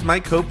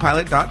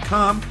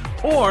podismycopilot.com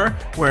or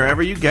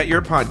wherever you get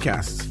your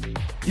podcasts.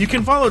 You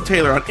can follow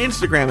Taylor on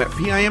Instagram at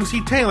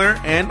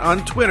PIMCTaylor and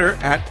on Twitter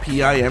at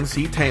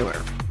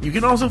PIMCTaylor. You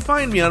can also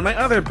find me on my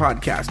other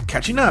podcast,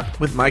 Catching Up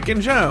with Mike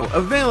and Joe,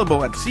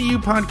 available at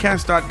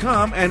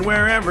cupodcast.com and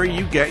wherever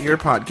you get your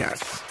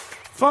podcasts.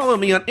 Follow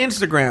me on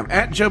Instagram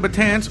at Joe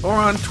Batance or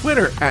on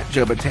Twitter at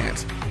Joe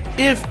Batance.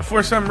 If,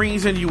 for some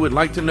reason, you would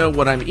like to know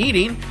what I'm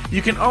eating,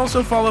 you can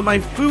also follow my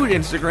food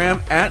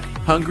Instagram at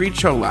Hungry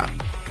Chola.